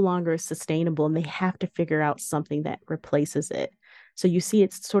no longer is sustainable, and they have to figure out something that replaces it. So you see,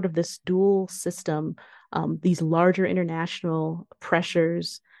 it's sort of this dual system, these larger international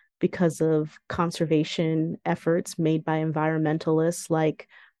pressures because of conservation efforts made by environmentalists like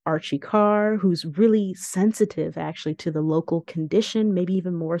Archie Carr, who's really sensitive actually to the local condition, maybe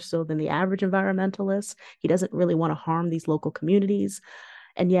even more so than the average environmentalist. He doesn't really want to harm these local communities.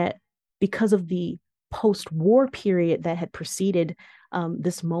 And yet, because of the post war period that had preceded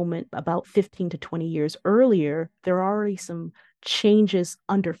this moment about 15 to 20 years earlier, there are already some changes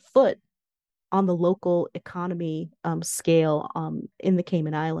underfoot on the local economy scale in the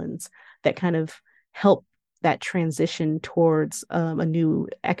Cayman Islands that kind of help that transition towards a new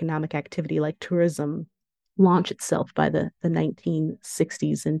economic activity like tourism launch itself by the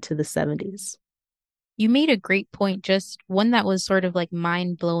 1960s into the 70s. You made a great point, just one that was sort of like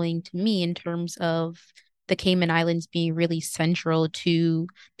mind blowing to me in terms of the Cayman Islands being really central to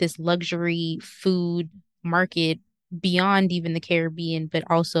this luxury food market beyond even the Caribbean, but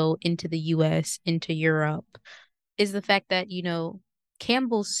also into the US, into Europe, is the fact that,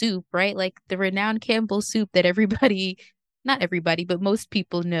 Campbell's soup, right? Like the renowned Campbell's soup that everybody, not everybody, but most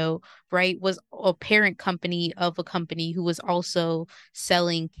people know, right, was a parent company of a company who was also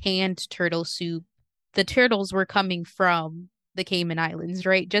selling canned turtle soup. The turtles were coming from the Cayman Islands,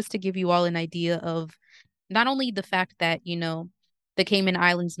 right? Just to give you all an idea of not only the fact that, the Cayman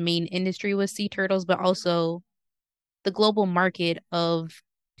Islands' main industry was sea turtles, but also the global market of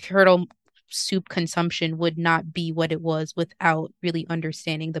turtle soup consumption would not be what it was without really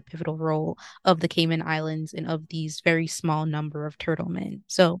understanding the pivotal role of the Cayman Islands and of these very small number of turtlemen.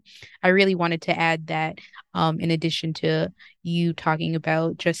 So I really wanted to add that, in addition to you talking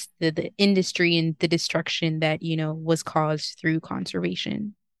about just the industry and the destruction that, was caused through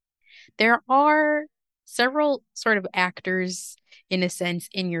conservation. There are several sort of actors, in a sense,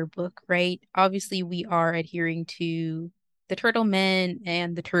 in your book, right? Obviously, we are adhering to the turtle men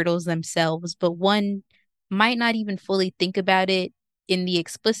and the turtles themselves, but one might not even fully think about it in the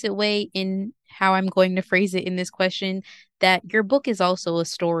explicit way in how I'm going to phrase it in this question, that your book is also a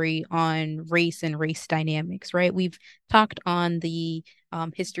story on race and race dynamics, right? We've talked on the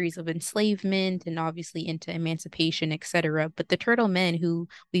histories of enslavement and obviously into emancipation, etc. But the turtle men who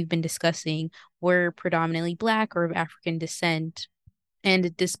we've been discussing were predominantly Black or of African descent.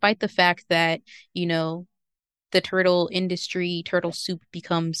 And despite the fact that, you know, the turtle industry, turtle soup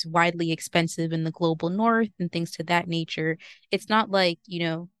becomes widely expensive in the global north and things to that nature, it's not like,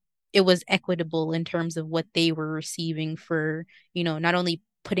 it was equitable in terms of what they were receiving for, not only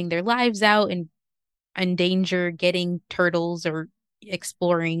putting their lives out and in danger, getting turtles or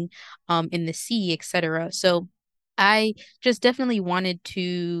exploring in the sea, etc. So I just definitely wanted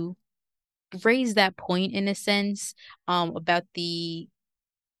to raise that point in a sense about the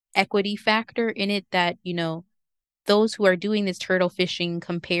equity factor in it that, those who are doing this turtle fishing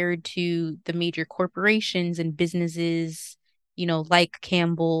compared to the major corporations and businesses, like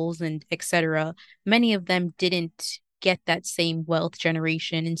Campbell's and etc., many of them didn't get that same wealth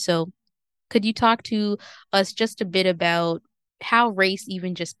generation. And so could you talk to us just a bit about how race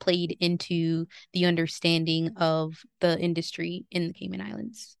even just played into the understanding of the industry in the Cayman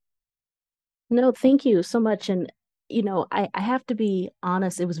Islands? No, thank you so much. And, I have to be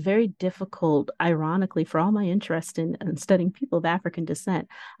honest, it was very difficult, ironically, for all my interest in studying people of African descent,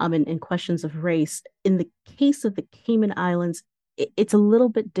 in questions of race. In the case of the Cayman Islands, it's a little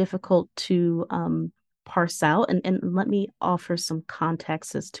bit difficult to parse out. And let me offer some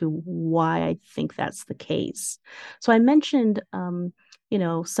context as to why I think that's the case. So I mentioned,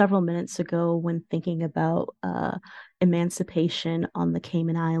 several minutes ago when thinking about emancipation on the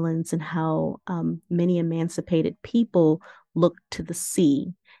Cayman Islands and how many emancipated people looked to the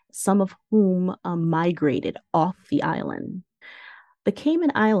sea, some of whom migrated off the island. The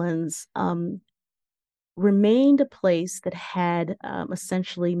Cayman Islands remained a place that had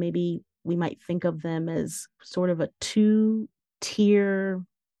essentially, maybe we might think of them as sort of a two-tier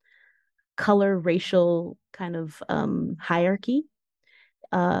color racial kind of hierarchy.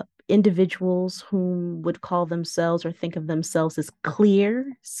 Individuals whom would call themselves or think of themselves as clear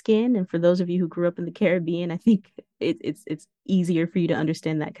skin. And for those of you who grew up in the Caribbean, I think it's easier for you to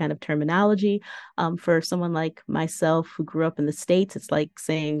understand that kind of terminology. For someone like myself who grew up in the States, it's like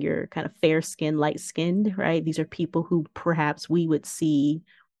saying you're kind of fair skinned, light skinned, right? These are people who perhaps we would see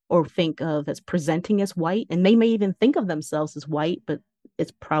or think of as presenting as white, and they may even think of themselves as white, but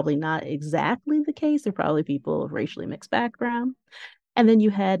it's probably not exactly the case. They're probably people of racially mixed background. And then you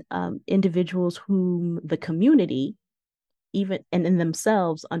had individuals whom the community, even and in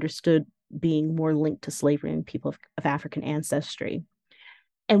themselves, understood being more linked to slavery and people of African ancestry.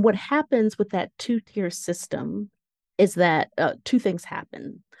 And what happens with that two-tier system is that two things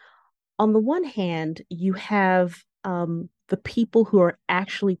happen. On the one hand, you have the people who are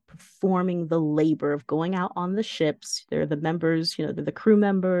actually performing the labor of going out on the ships. They're the members, they're the crew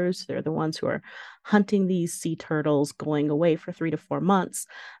members. They're the ones who are hunting these sea turtles, going away for 3 to 4 months.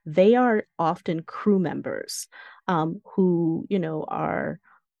 They are often crew members who, are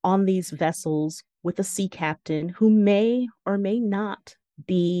on these vessels with a sea captain who may or may not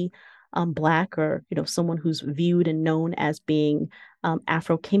be Black or, someone who's viewed and known as being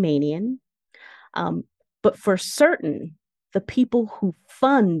Afro-Caymanian. Um, but for certain, the people who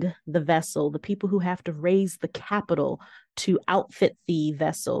fund the vessel, the people who have to raise the capital to outfit the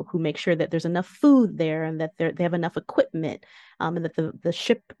vessel, who make sure that there's enough food there and that they have enough equipment, and that the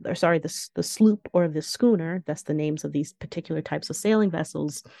ship, or sorry, the sloop or the schooner, that's the names of these particular types of sailing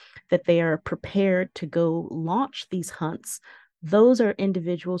vessels, that they are prepared to go launch these hunts. Those are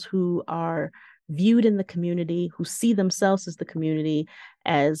individuals who are viewed in the community, who see themselves as the community,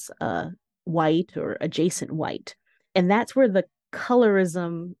 as white or adjacent white. And that's where the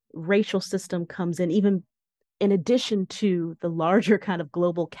colorism racial system comes in, even in addition to the larger kind of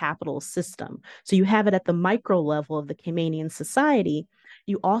global capital system. So you have it at the micro level of the Caymanian society.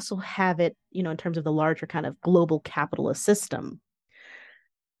 You also have it, in terms of the larger kind of global capitalist system.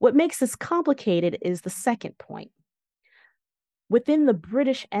 What makes this complicated is the second point. Within the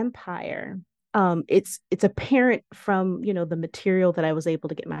British Empire, It's apparent from the material that I was able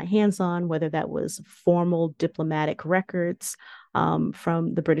to get my hands on, whether that was formal diplomatic records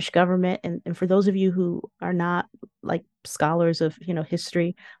from the British government. And for those of you who are not like scholars of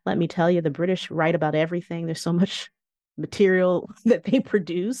history, let me tell you, the British write about everything. There's so much material that they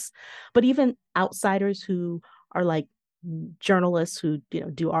produce, but even outsiders who are like journalists who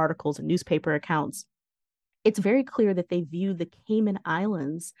do articles and newspaper accounts, it's very clear that they view the Cayman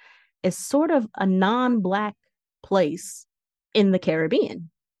Islands as sort of a non-Black place in the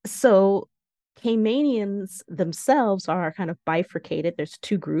Caribbean. So Caymanians themselves are kind of bifurcated. There's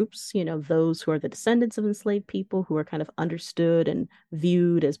two groups, those who are the descendants of enslaved people who are kind of understood and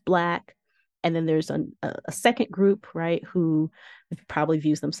viewed as Black. And then there's a second group, right, who probably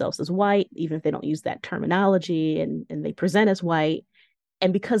views themselves as white, even if they don't use that terminology and they present as white.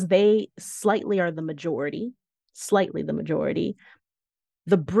 And because they slightly are slightly the majority,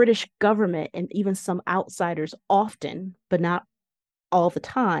 the British government and even some outsiders often, but not all the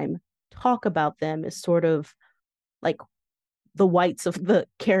time, talk about them as sort of like the whites of the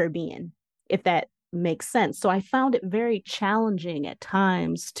Caribbean, if that makes sense. So I found it very challenging at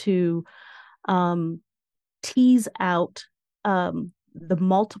times to um, tease out the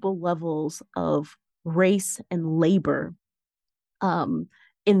multiple levels of race and labor um,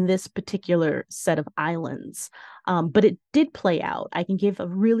 in this particular set of islands. But it did play out. I can give a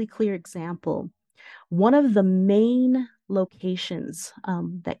really clear example. One of the main locations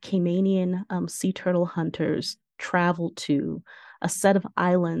that Caymanian sea turtle hunters travel to, a set of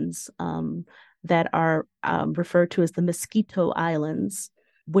islands that are referred to as the Mosquito Islands,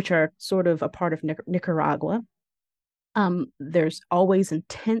 which are sort of a part of Nicaragua. There's always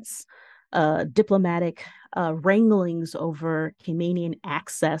intense diplomatic wranglings over Caymanian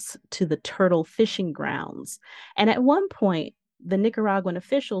access to the turtle fishing grounds. And at one point, the Nicaraguan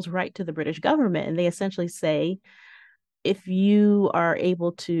officials write to the British government and they essentially say, if you are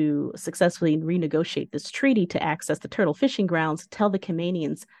able to successfully renegotiate this treaty to access the turtle fishing grounds, tell the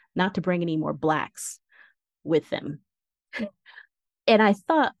Caymanians not to bring any more Blacks with them. And I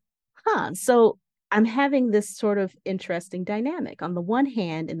thought, so I'm having this sort of interesting dynamic. On the one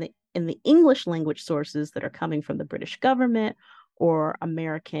hand, in the English language sources that are coming from the British government or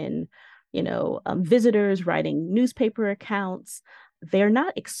American, visitors writing newspaper accounts, they're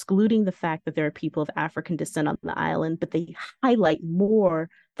not excluding the fact that there are people of African descent on the island, but they highlight more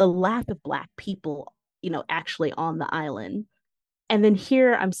the lack of Black people, actually on the island. And then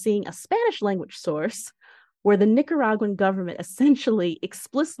here I'm seeing a Spanish language source where the Nicaraguan government essentially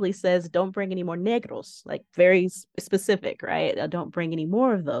explicitly says, don't bring any more negros, like very specific, right? Don't bring any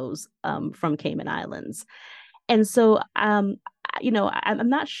more of those from Cayman Islands. And so, I'm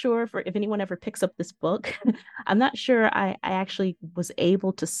not sure if anyone ever picks up this book. I'm not sure I actually was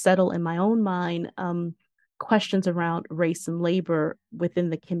able to settle in my own mind questions around race and labor within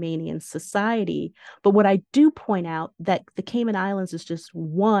the Caymanian society. But what I do point out that the Cayman Islands is just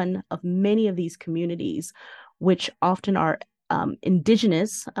one of many of these communities, which often are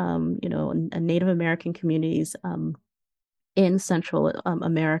indigenous, and Native American communities in Central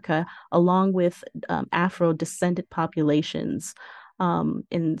America, along with Afro-descended populations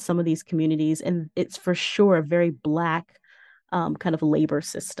in some of these communities. And it's for sure a very Black kind of labor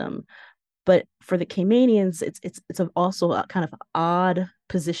system. But for the Caymanians, it's also a kind of odd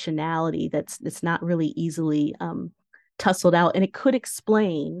positionality that's not really easily tussled out. And it could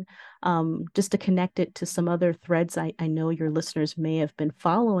explain, just to connect it to some other threads I know your listeners may have been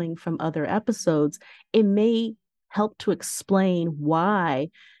following from other episodes, it may help to explain why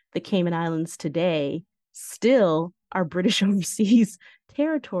the Cayman Islands today still are British overseas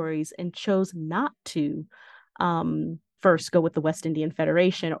territories and chose not to first go with the West Indian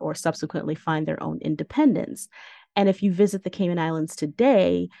Federation or subsequently find their own independence. And if you visit the Cayman Islands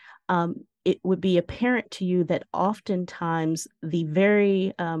today, it would be apparent to you that oftentimes the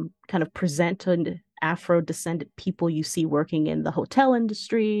very kind of presented Afro-descended people you see working in the hotel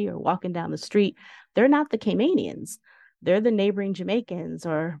industry or walking down the street, they're not the Caymanians. They're the neighboring Jamaicans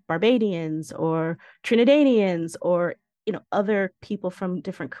or Barbadians or Trinidadians or other people from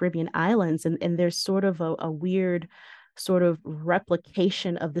different Caribbean islands. And there's sort of a weird sort of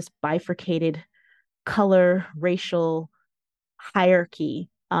replication of this bifurcated color racial hierarchy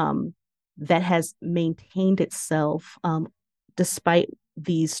that has maintained itself despite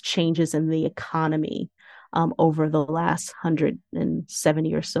these changes in the economy over the last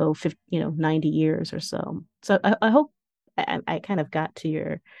 170 or so, 50, 90 years or so. So I hope I kind of got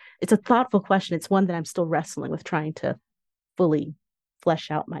to it's a thoughtful question. It's one that I'm still wrestling with trying to fully flesh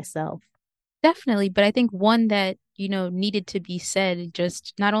out myself. Definitely, but I think one that, needed to be said,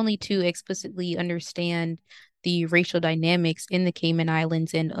 just not only to explicitly understand the racial dynamics in the Cayman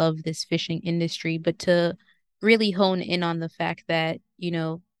Islands and of this fishing industry, but to really hone in on the fact that,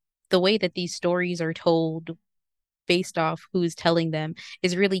 the way that these stories are told based off who's telling them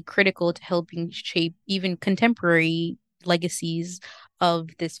is really critical to helping shape even contemporary legacies of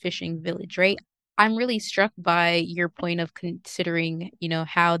this fishing village, right? I'm really struck by your point of considering,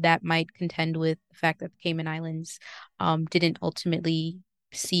 how that might contend with the fact that the Cayman Islands didn't ultimately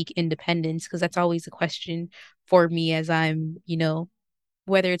seek independence, because that's always a question for me as I'm,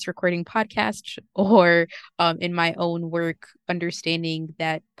 whether it's recording podcasts or in my own work, understanding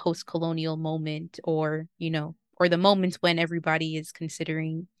that post-colonial moment, or the moments when everybody is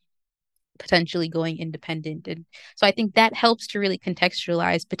considering potentially going independent. And so I think that helps to really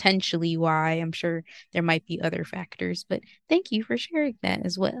contextualize potentially why. I'm sure there might be other factors, but thank you for sharing that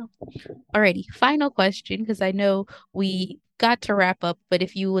as well. Alrighty, final question, because I know we got to wrap up, but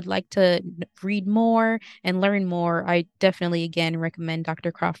if you would like to read more and learn more, I definitely again recommend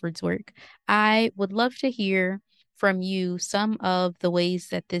Dr. Crawford's work. I would love to hear from you some of the ways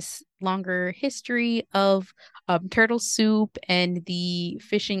that this longer history of turtle soup and the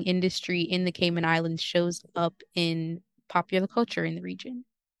fishing industry in the Cayman Islands shows up in popular culture in the region.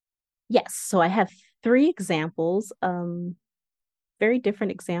 Yes, so I have three examples, very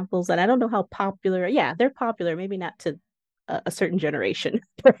different examples, and I don't know how popular. Yeah, they're popular, maybe not to a certain generation,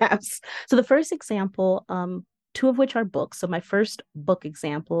 perhaps. So the first example, two of which are books. So my first book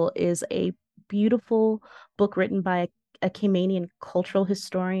example is a beautiful book written by a Caymanian cultural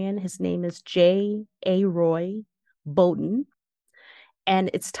historian. His name is J. A. Roy Bowden, and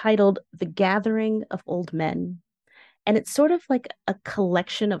it's titled The Gathering of Old Men. And it's sort of like a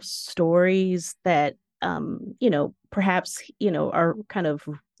collection of stories that perhaps are kind of,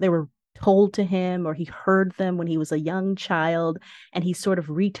 they were told to him or he heard them when he was a young child, and he's sort of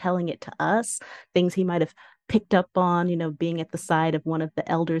retelling it to us, things he might have picked up on, being at the side of one of the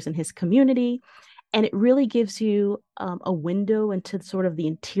elders in his community. And it really gives you a window into sort of the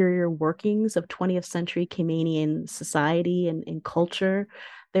interior workings of 20th century Caymanian society and culture.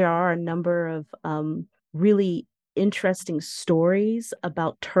 There are a number of really interesting stories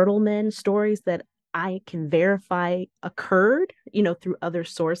about turtlemen, stories that I can verify occurred, through other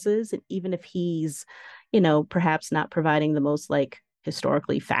sources. And even if he's, perhaps not providing the most like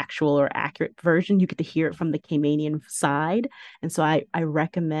historically factual or accurate version, you get to hear it from the Caymanian side. And so I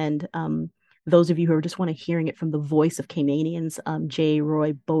recommend those of you who just want to hearing it from the voice of Caymanians, J.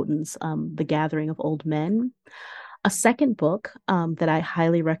 Roy Bowden's The Gathering of Old Men. A second book that I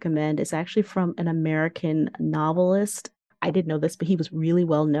highly recommend is actually from an American novelist. I didn't know this, but he was really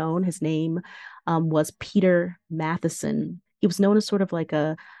well known. His name was Peter Matheson. He was known as sort of like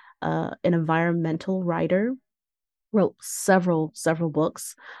an environmental writer. Wrote several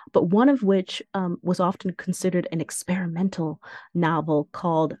books, but one of which was often considered an experimental novel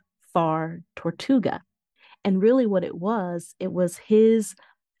called Far Tortuga. And really, what it was his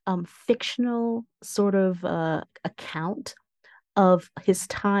fictional sort of account of his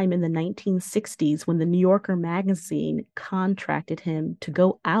time in the 1960s when the New Yorker magazine contracted him to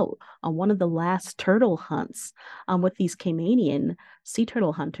go out on one of the last turtle hunts with these Caymanian sea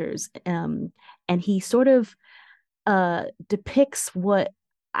turtle hunters. And he sort of depicts what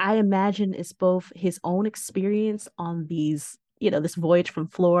I imagine is both his own experience on these, this voyage from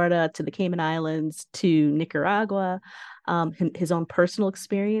Florida to the Cayman Islands to Nicaragua, his own personal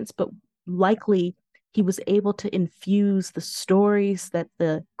experience, but likely he was able to infuse the stories that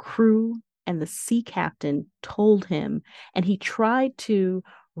the crew and the sea captain told him. And he tried to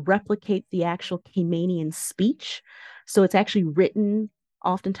replicate the actual Caymanian speech. So it's actually written,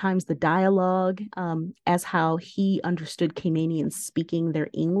 oftentimes the dialogue, as how he understood Caymanians speaking their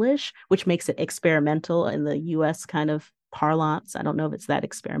English, which makes it experimental in the US kind of parlance. I don't know if it's that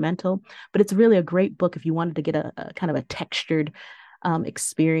experimental, but it's really a great book if you wanted to get a kind of a textured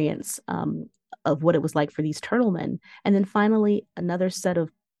experience of what it was like for these turtlemen. And then finally, another set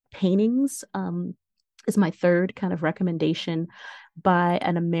of paintings is my third kind of recommendation by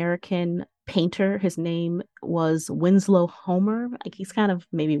an American painter. His name was Winslow Homer. Like, he's kind of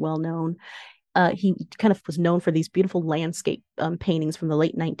maybe well known. He kind of was known for these beautiful landscape paintings from the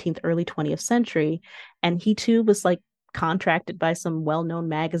late 19th, early 20th century. And he too was like contracted by some well-known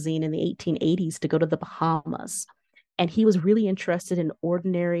magazine in the 1880s to go to the Bahamas. And he was really interested in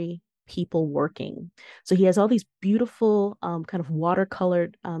ordinary people working. So he has all these beautiful kind of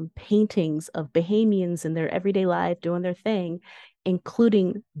watercolored paintings of Bahamians in their everyday life doing their thing,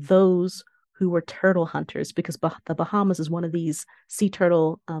 including those who were turtle hunters, because the Bahamas is one of these sea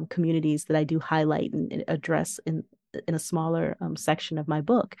turtle communities that I do highlight and address in a smaller section of my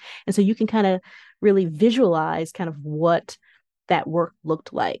book. And so you can kind of really visualize kind of what that work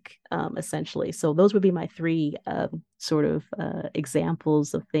looked like, essentially. So those would be my three sort of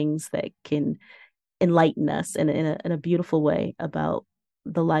examples of things that can enlighten us in a beautiful way about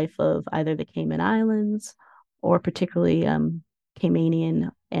the life of either the Cayman Islands or particularly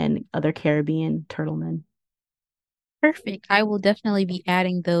Caymanian and other Caribbean turtlemen. Perfect. I will definitely be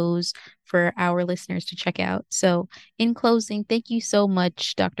adding those for our listeners to check out. So, in closing, thank you so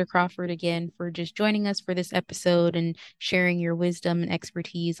much, Dr. Crawford, again, for just joining us for this episode and sharing your wisdom and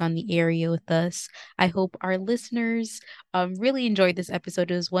expertise on the area with us. I hope our listeners really enjoyed this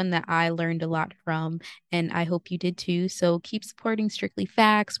episode. It was one that I learned a lot from, and I hope you did too. So, keep supporting Strictly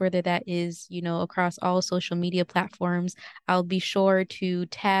Facts, whether that is, across all social media platforms. I'll be sure to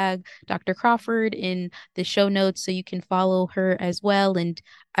tag Dr. Crawford in the show notes so you can follow her as well. And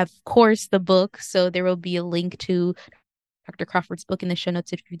of course, the book. So there will be a link to Dr. Crawford's book in the show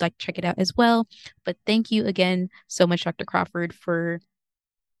notes if you'd like to check it out as well. But thank you again so much, Dr. Crawford, for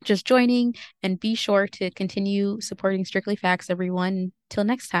just joining. And be sure to continue supporting Strictly Facts, everyone. Till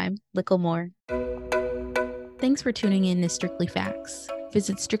next time, Lickle more. Thanks for tuning in to Strictly Facts.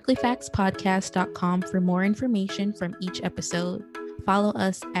 Visit strictlyfactspodcast.com for more information from each episode. Follow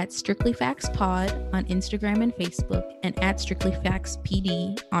us at Strictly Facts Pod on Instagram and Facebook, and at Strictly Facts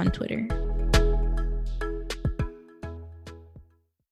PD on Twitter.